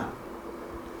Krishna,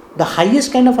 the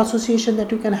highest kind of association that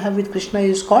you can have with Krishna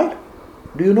is called,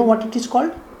 do you know what it is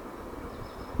called?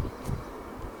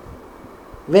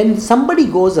 When somebody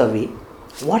goes away,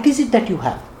 what is it that you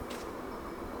have?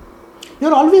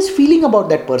 You're always feeling about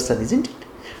that person, isn't it?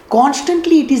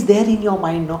 Constantly it is there in your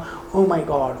mind now. Oh my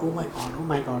God, oh my God, oh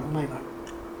my God, oh my God.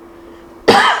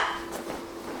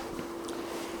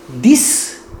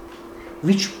 This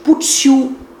which puts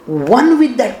you one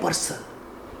with that person.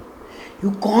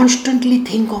 You constantly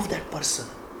think of that person.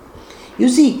 You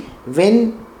see,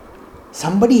 when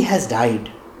somebody has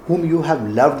died whom you have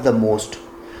loved the most,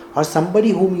 or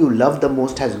somebody whom you love the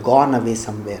most has gone away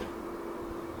somewhere,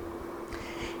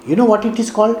 you know what it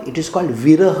is called? It is called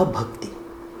Viraha Bhakti.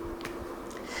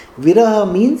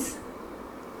 Viraha means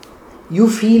you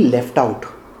feel left out.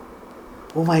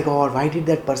 Oh my God, why did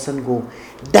that person go?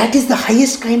 That is the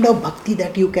highest kind of bhakti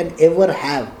that you can ever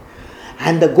have.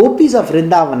 And the gopis of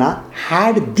Vrindavana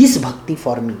had this bhakti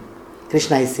for me.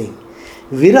 Krishna is saying,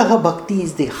 Viraha Bhakti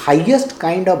is the highest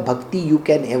kind of bhakti you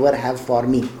can ever have for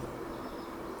me.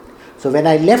 So when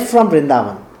I left from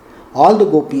Vrindavan, all the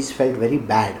gopis felt very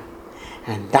bad.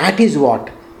 And that is what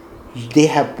they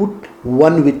have put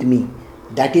one with me.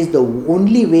 That is the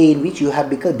only way in which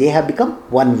they have become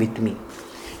one with me.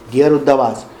 Dear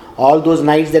Uddhavas, all those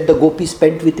nights that the gopis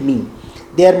spent with me,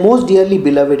 their most dearly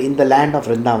beloved in the land of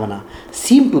Vrindavana,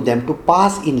 seemed to them to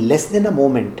pass in less than a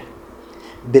moment.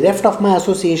 Bereft of my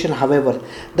association, however,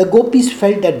 the gopis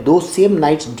felt that those same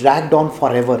nights dragged on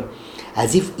forever,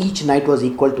 as if each night was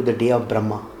equal to the day of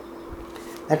Brahma.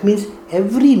 That means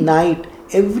every night,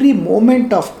 every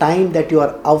moment of time that you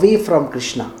are away from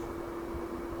Krishna,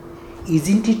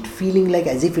 isn't it feeling like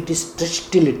as if it is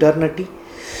stretched till eternity?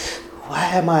 Why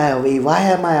am I away? Why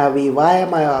am I away? Why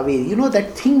am I away? You know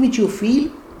that thing which you feel?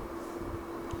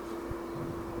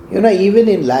 You know, even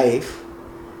in life,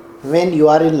 when you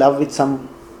are in love with some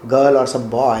girl or some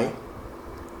boy,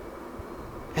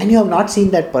 and you have not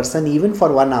seen that person even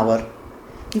for 1 hour,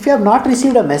 if you have not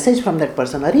received a message from that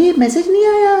person, Arey, message nahi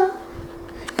aaya.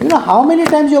 You know how many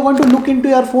times you are going to look into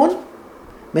your phone?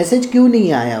 Message क्यों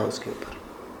नहीं आया उसके ऊपर?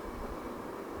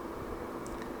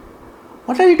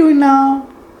 What are you doing now?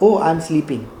 Oh, I am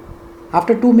sleeping.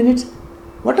 After 2 minutes,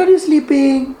 what are you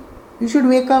sleeping? You should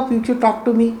wake up, you should talk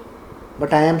to me.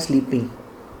 but I am sleeping.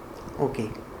 Okay,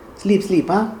 sleep,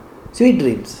 huh? Sweet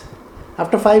dreams.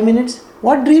 After 5 minutes,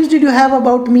 what dreams did you have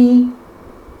about me?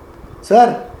 Sir,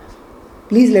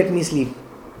 please let me sleep.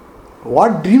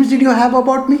 What dreams did you have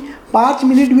about me? 5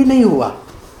 minutes भी नहीं हुआ.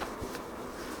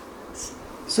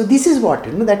 So this is what,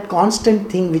 that constant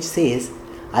thing which says,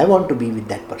 I want to be with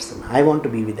that person. I want to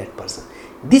be with that person.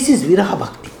 This is Viraha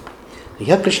Bhakti.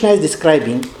 Here Krishna is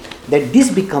describing that this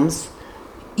becomes,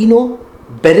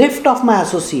 bereft of my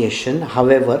association.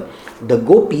 However, the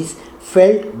gopis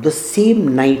felt the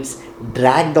same nights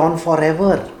dragged on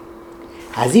forever,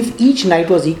 as if each night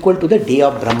was equal to the day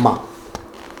of Brahma.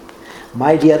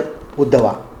 My dear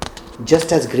Uddhava,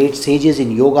 just as great sages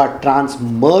in yoga trance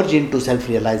merge into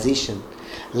self-realization,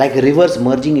 like rivers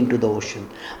merging into the ocean,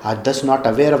 are thus not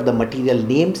aware of the material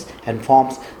names and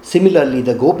forms. Similarly,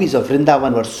 the gopis of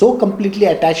Vrindavan were so completely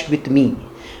attached with me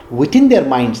within their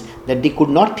minds that they could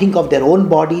not think of their own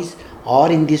bodies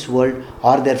or in this world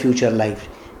or their future life.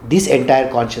 This entire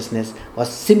consciousness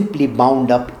was simply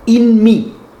bound up in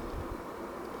me.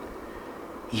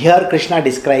 Here Krishna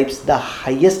describes the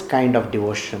highest kind of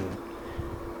devotion.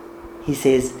 He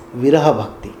says, Viraha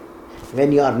Bhakti.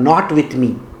 When you are not with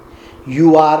me,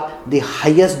 you are the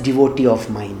highest devotee of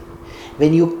mine.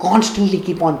 When you constantly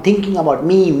keep on thinking about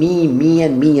me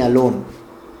and me alone.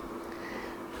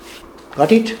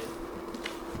 Got it?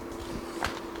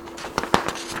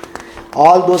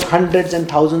 All those hundreds and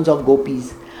thousands of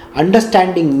gopis,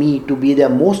 understanding me to be their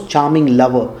most charming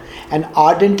lover and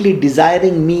ardently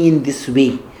desiring me in this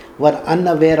way, were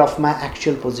unaware of my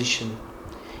actual position.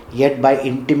 Yet by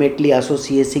intimately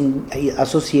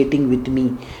associating with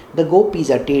me, the gopis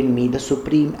attained me the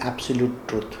supreme absolute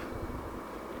truth.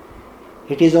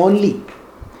 It is only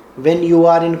when you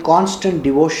are in constant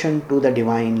devotion to the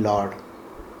Divine Lord,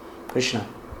 Krishna,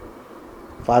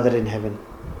 Father in heaven,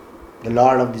 the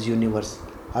Lord of this universe,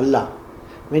 Allah,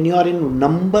 when you are in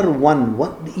number one,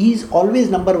 He is always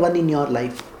number one in your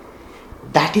life.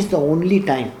 That is the only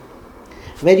time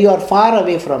where you are far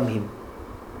away from Him.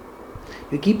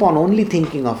 You keep on only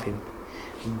thinking of Him.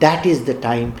 That is the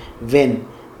time when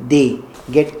they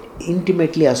get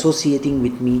intimately associating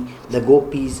with me. The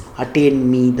gopis attain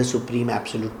me, the supreme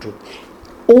absolute truth.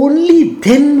 Only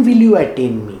then will you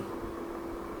attain me.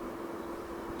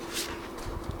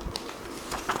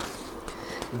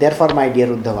 Therefore, my dear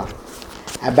Uddhava,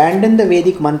 abandon the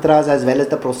Vedic mantras as well as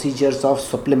the procedures of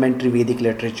supplementary Vedic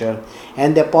literature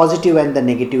and their positive and the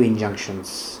negative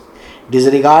injunctions.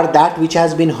 Disregard that which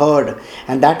has been heard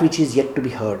and that which is yet to be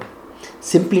heard.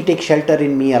 Simply take shelter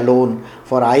in me alone,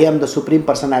 for I am the Supreme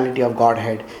Personality of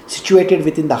Godhead, situated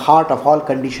within the heart of all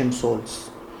conditioned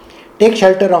souls. Take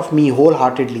shelter of me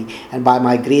wholeheartedly, and by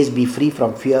my grace be free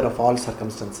from fear of all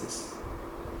circumstances.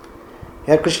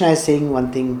 Here Krishna is saying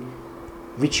one thing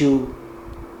which you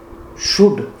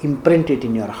should imprint it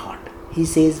in your heart. He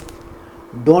says,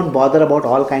 don't bother about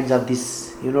all kinds of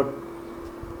this,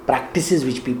 practices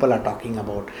which people are talking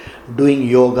about. Doing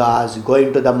yogas,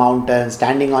 going to the mountains,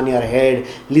 standing on your head,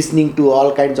 listening to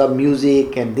all kinds of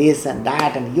music and this and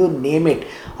that and you name it.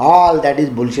 All that is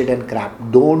bullshit and crap.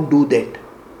 Don't do that.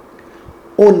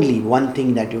 Only one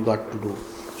thing that you got to do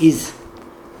is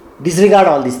disregard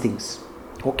all these things.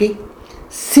 Okay?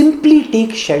 Simply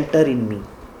take shelter in me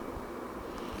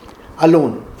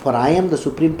alone, for I am the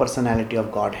Supreme Personality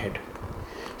of Godhead,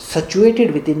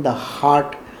 situated within the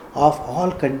heart of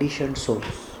all conditioned souls.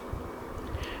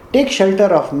 Take shelter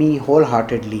of me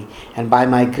wholeheartedly, and by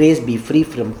my grace be free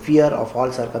from fear of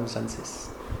all circumstances.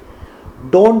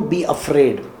 Don't be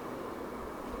afraid.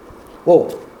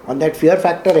 Oh, on that fear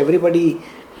factor, everybody,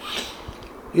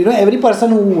 every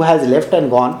person who has left and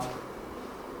gone,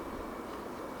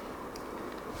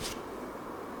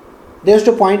 they used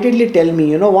to pointedly tell me,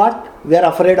 you know what, we are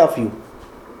afraid of you.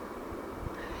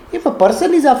 If a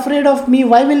person is afraid of me,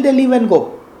 why will they leave and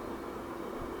go?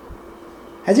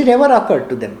 Has it ever occurred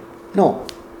to them? No.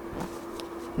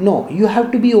 No, you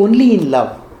have to be only in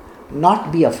love,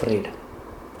 not be afraid.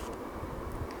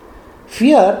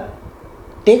 Fear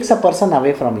takes a person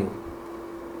away from you.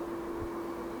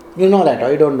 You know that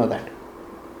or you don't know that.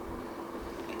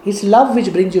 It's love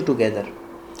which brings you together.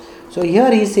 So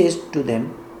here he says to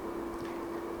them,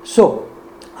 so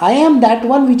I am that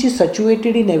one which is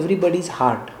situated in everybody's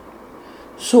heart.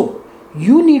 So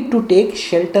you need to take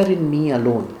shelter in me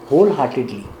alone,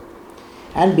 wholeheartedly,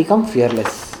 and become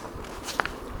fearless.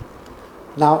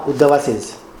 Now Uddhava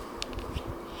says,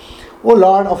 O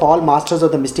Lord of all masters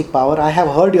of the mystic power, I have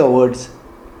heard your words,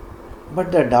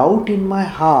 but the doubt in my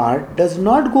heart does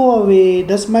not go away,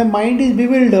 thus my mind is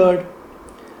bewildered.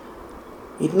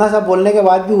 इतना सब बोलने के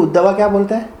बाद भी उद्धवा क्या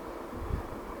बोलता है?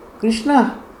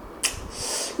 Krishna,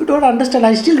 You don't understand.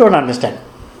 I still don't understand.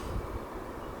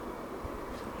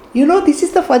 You know, this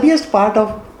is the funniest part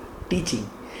of teaching.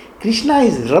 Krishna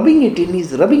is rubbing it in,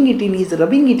 he's rubbing it in, he's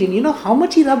rubbing it in. You know how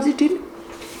much he rubs it in?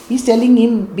 He's telling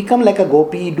him, become like a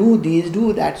gopi, do this,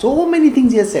 do that. So many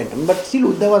things he has said. But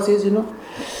still Uddhava says, you know,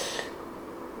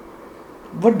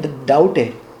 what doubt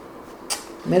है?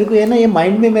 मेरे को ये ना ये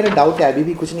mind में मेरा doubt है, अभी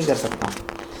भी कुछ नहीं कर सकता.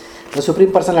 The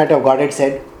Supreme Personality of Godhead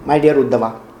said, my dear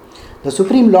Uddhava, the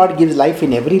Supreme Lord gives life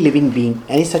in every living being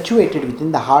and is situated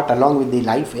within the heart along with the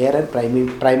life, air and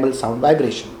primal sound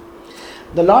vibration.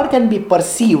 The Lord can be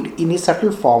perceived in his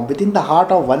subtle form within the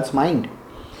heart of one's mind.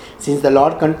 Since the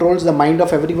Lord controls the mind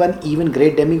of everyone, even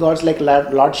great demigods like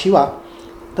Lord Shiva,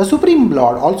 the Supreme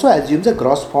Lord also assumes a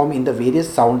gross form in the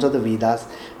various sounds of the Vedas,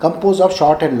 composed of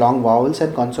short and long vowels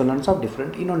and consonants of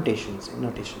different intonations.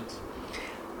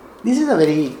 This is a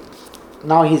very...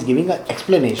 Now he is giving an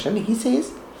explanation. He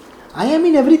says, I am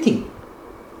in everything.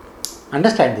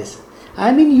 Understand this. I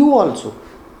am in you also.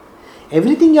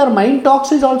 Everything your mind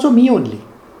talks is also me only.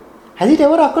 Has it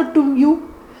ever occurred to you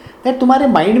that तुम्हारे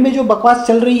mind में जो बकवास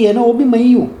चल रही है ना वो भी मैं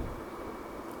ही हूँ,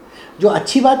 जो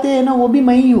अच्छी बातें है ना वो भी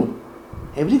मैं ही हूँ.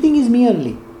 Everything is me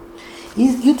only.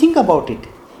 You think about it.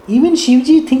 Even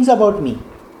Shivji thinks about me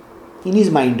in his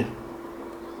mind.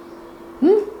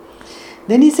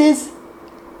 Then he says,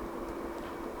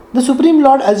 the Supreme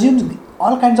Lord assumes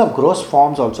all kinds of gross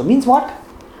forms also. Means what?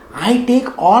 I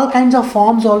take all kinds of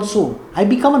forms also. I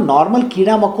become a normal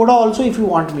Kida Makoda also if you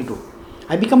want me to.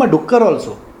 I become a Dukkar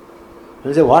also.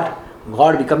 You say, what?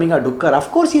 God becoming a Dukkar? Of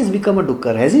course he has become a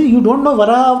Dukkar. Has he? You don't know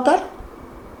Varaha Avatar?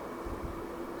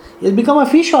 He has become a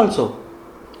fish also.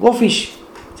 Go fish.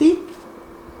 See?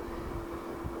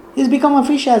 He has become a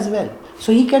fish as well.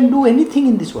 So he can do anything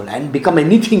in this world and become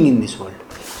anything in this world.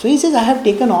 So he says, I have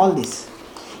taken all this.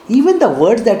 Even the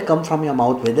words that come from your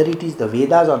mouth, whether it is the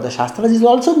Vedas or the Shastras, is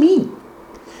also me.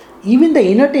 Even the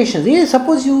intonations.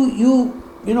 Suppose you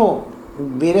know,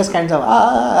 various kinds of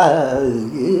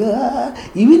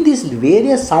even these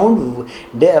various sound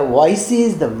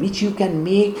voices which you can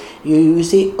make. You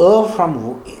say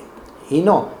from, you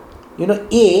know,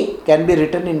 A can be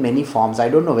written in many forms. I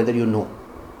don't know whether you know.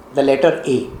 The letter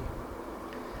A.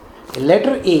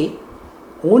 Letter A,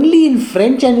 only in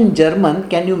French and in German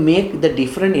can you make the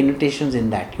different intonations in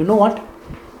that. You know what?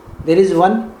 There is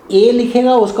one, A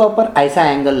लिखेगा उसका ऊपर ऐसा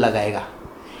angle लगाएगा,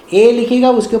 A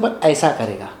लिखेगा उसके ऊपर ऐसा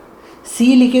करेगा,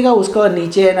 C लिखेगा उसका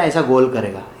नीचे है ना ऐसा गोल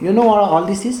करेगा. You know what all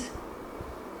this is?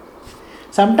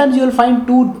 Sometimes you will find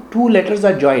two letters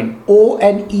are joined. O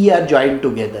and E are joined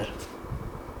together.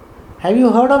 Have you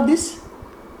heard of this?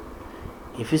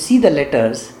 If you see the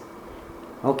letters,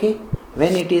 okay,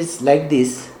 when it is like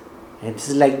this, and this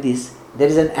is like this, there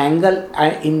is an angle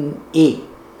in A.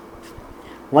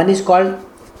 One is called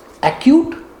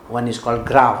acute, one is called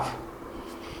grave.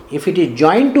 If it is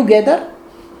joined together,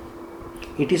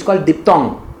 it is called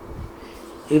diphthong.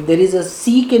 If there is a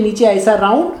C के नीचे ऐसा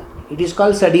round, it is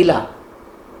called sadila.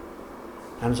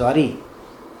 I'm sorry,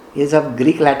 ये सब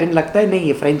Greek Latin लगता है, नहीं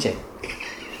ये French है.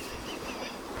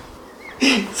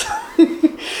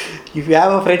 If you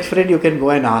have a French friend, you can go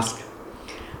and ask.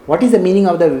 What is the meaning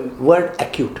of the word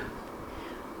acute?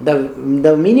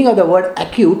 The meaning of the word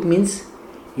acute means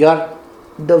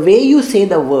the way you say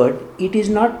the word, it is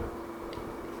not,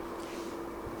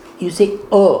 you say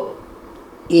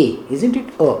A, isn't it?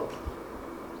 A.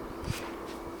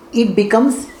 It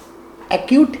becomes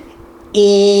acute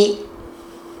A.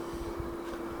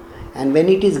 And when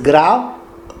it is grave,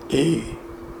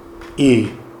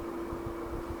 A.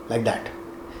 Like that.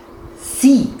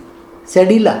 C,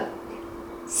 sedila.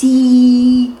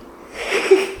 C.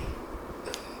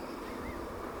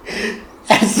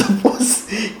 And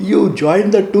suppose you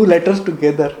join the two letters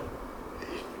together,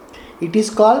 it is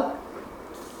called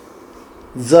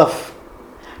Zaf.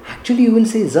 Actually, you will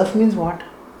say Zaf means what?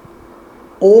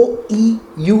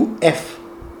 OEUF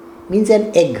means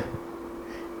an egg.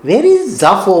 Where is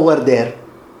Zaf over there?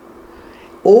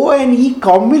 O and E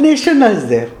combination is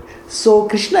there. So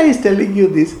Krishna is telling you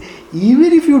this.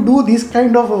 Even if you do this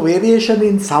kind of a variation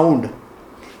in sound,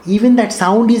 even that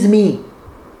sound is me.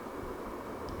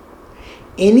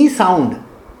 Any sound,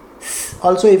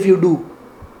 also if you do,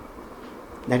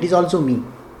 that is also me.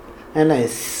 And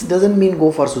doesn't mean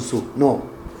go for susu. No.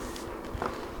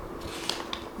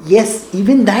 Yes,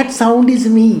 even that sound is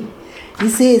me. He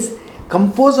says,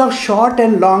 composed of short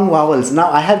and long vowels. Now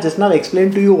I have just now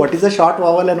explained to you what is a short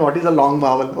vowel and what is a long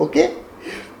vowel. Okay?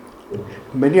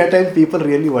 Many a time people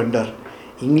really wonder.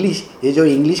 English, ये जो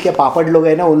English के पापड़ लोग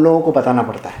हैं ना, उन लोगों को बताना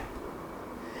पड़ता है.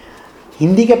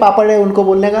 हिंदी के पापड़ है, उनको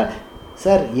बोलने का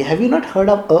Sir, have you not heard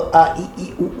of A, I,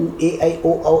 E, U, A, I,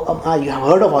 O, A? You have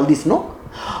heard of all this, no?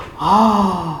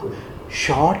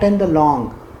 Short and the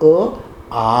long. U.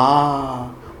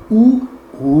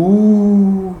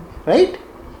 Right?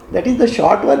 That is the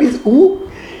short one is U.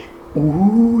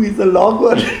 U is the long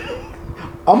one.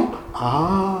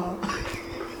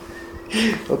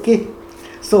 Okay.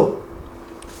 So,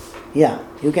 yeah,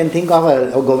 you can think of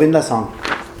a Govinda song.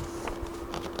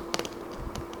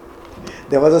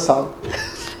 There was a song.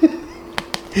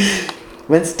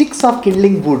 When sticks of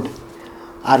kindling wood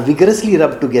are vigorously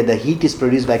rubbed together, heat is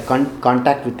produced by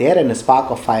contact with air and a spark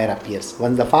of fire appears.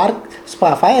 Once the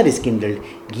fire is kindled,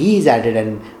 ghee is added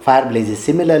and fire blazes.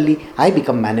 Similarly, I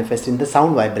become manifest in the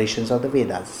sound vibrations of the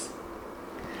Vedas.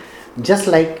 Just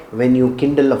like when you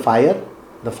kindle a fire,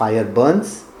 the fire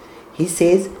burns. He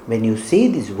says, when you say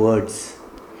these words,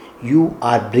 you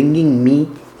are bringing me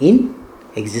in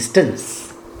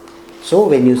existence. So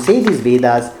when you say these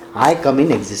Vedas, I come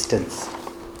in existence.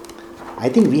 I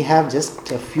think we have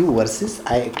just a few verses.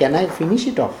 Can I finish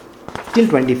it off? Till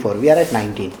 24. We are at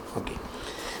 19. Okay.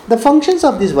 The functions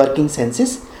of these working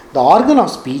senses, the organ of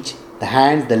speech, the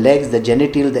hands, the legs, the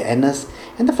genital, the anus,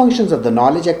 and the functions of the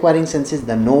knowledge acquiring senses,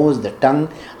 the nose, the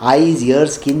tongue, eyes,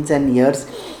 ears, skins and ears,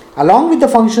 along with the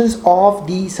functions of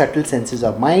the subtle senses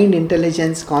of mind,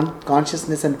 intelligence,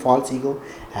 consciousness and false ego,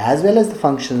 as well as the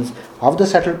functions of the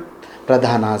subtle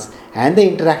pradhanas and the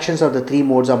interactions of the three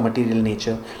modes of material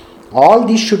nature, all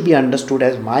these should be understood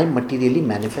as my materially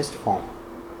manifest form.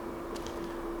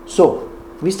 So,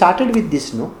 we started with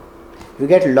this, no? You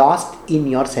get lost in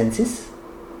your senses.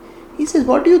 He says,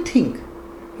 what do you think?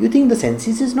 You think the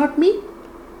senses is not me?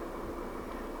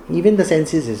 Even the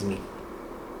senses is me.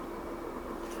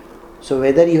 So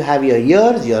whether you have your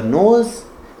ears, your nose,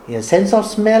 your sense of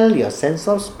smell, your sense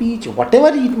of speech, whatever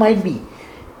it might be,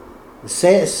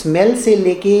 smell se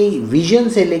leke, vision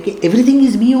se leke, everything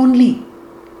is me only.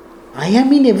 I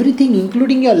am in everything,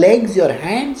 including your legs, your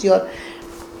hands,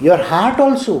 your heart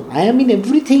also. I am in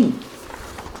everything.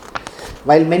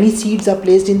 While many seeds are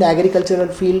placed in the agricultural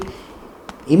field,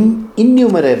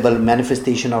 innumerable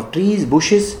manifestation of trees,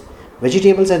 bushes,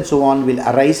 vegetables and so on will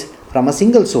arise from a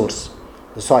single source,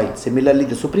 the soil. Similarly,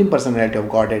 the Supreme Personality of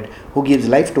Godhead, who gives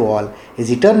life to all, is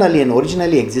eternally and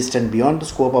originally existent beyond the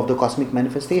scope of the cosmic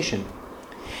manifestation.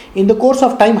 In the course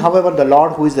of time, however, the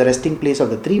Lord, who is the resting place of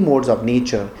the three modes of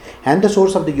nature and the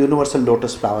source of the universal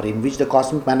lotus flower in which the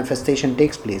cosmic manifestation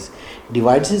takes place,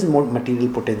 divides his material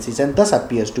potencies and thus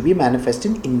appears to be manifest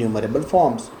in innumerable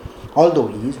forms, although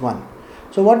he is one.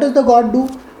 So what does the God do?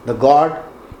 The God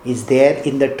is there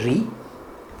in the tree,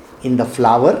 in the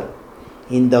flower,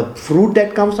 in the fruit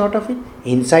that comes out of it.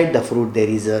 Inside the fruit there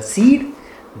is a seed.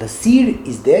 The seed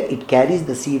is there. It carries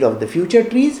the seed of the future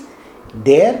trees.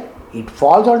 There it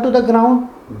falls onto the ground,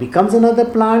 becomes another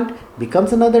plant,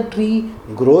 becomes another tree,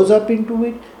 grows up into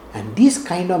it. And this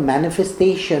kind of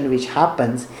manifestation which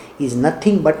happens is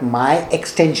nothing but my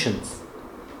extensions.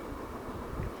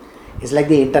 It's like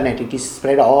the internet. It is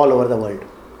spread all over the world.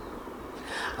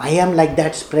 I am like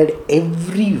that, spread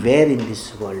everywhere in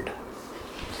this world.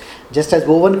 Just as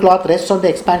woven cloth rests on the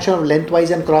expansion of lengthwise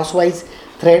and crosswise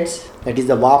threads, that is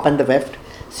the warp and the weft,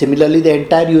 similarly the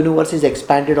entire universe is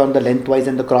expanded on the lengthwise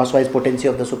and the crosswise potency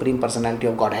of the Supreme Personality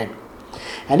of Godhead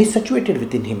and is situated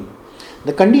within him.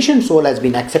 The conditioned soul has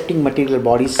been accepting material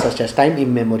bodies such as time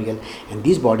immemorial, and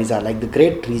these bodies are like the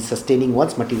great trees sustaining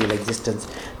one's material existence,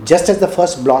 just as the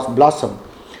first blossom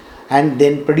and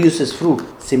then produces fruit.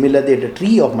 Similarly, the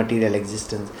tree of material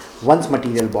existence, one's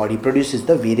material body, produces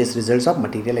the various results of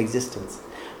material existence.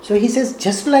 So he says,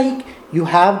 just like you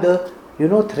have the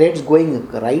threads going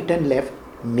right and left,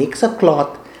 makes a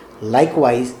cloth,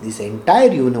 likewise this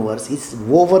entire universe is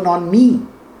woven on me.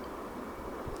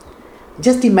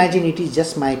 Just imagine it is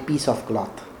just my piece of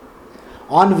cloth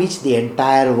on which the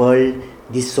entire world,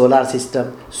 this solar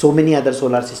system, so many other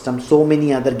solar systems, so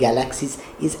many other galaxies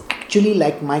is actually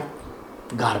like my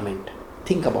garment.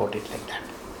 Think about it like that.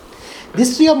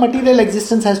 This tree of material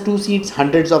existence has 2 seeds,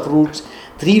 hundreds of roots,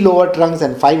 3 lower trunks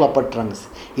and 5 upper trunks.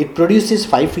 It produces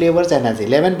 5 flavors and has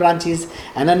 11 branches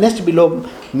and a nest below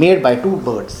made by 2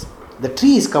 birds. The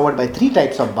tree is covered by 3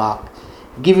 types of bark,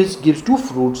 gives 2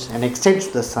 fruits and extends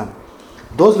to the sun.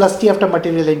 Those lusty after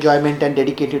material enjoyment and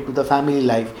dedicated to the family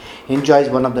life enjoys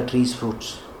one of the tree's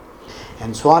fruits.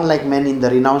 And swan-like men in the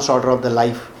renounced order of the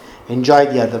life enjoy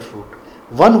the other fruit.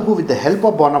 One who with the help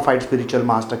of bona fide spiritual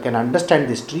master can understand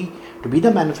this tree to be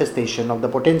the manifestation of the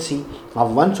potency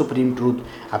of one supreme truth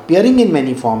appearing in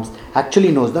many forms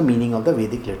actually knows the meaning of the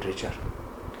Vedic literature.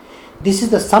 This is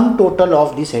the sum total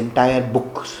of this entire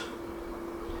book.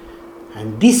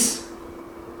 And this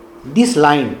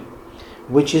line,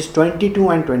 which is 22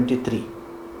 and 23.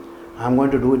 I'm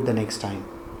going to do it the next time,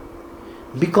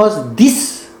 because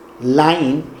this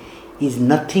line is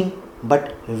nothing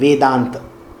but Vedanta.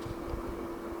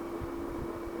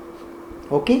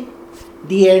 Okay?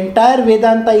 The entire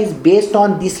Vedanta is based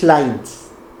on these lines.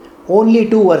 Only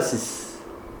 2 verses.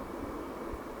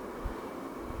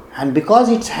 And because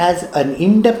it has an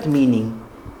in-depth meaning,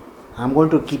 I'm going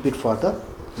to keep it for the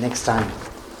next time.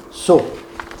 So,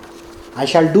 I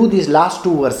shall do these last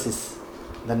 2 verses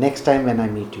the next time when I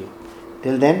meet you.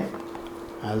 Till then,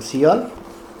 I'll see you all.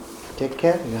 Take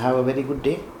care. You have a very good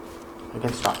day. You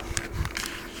can stop.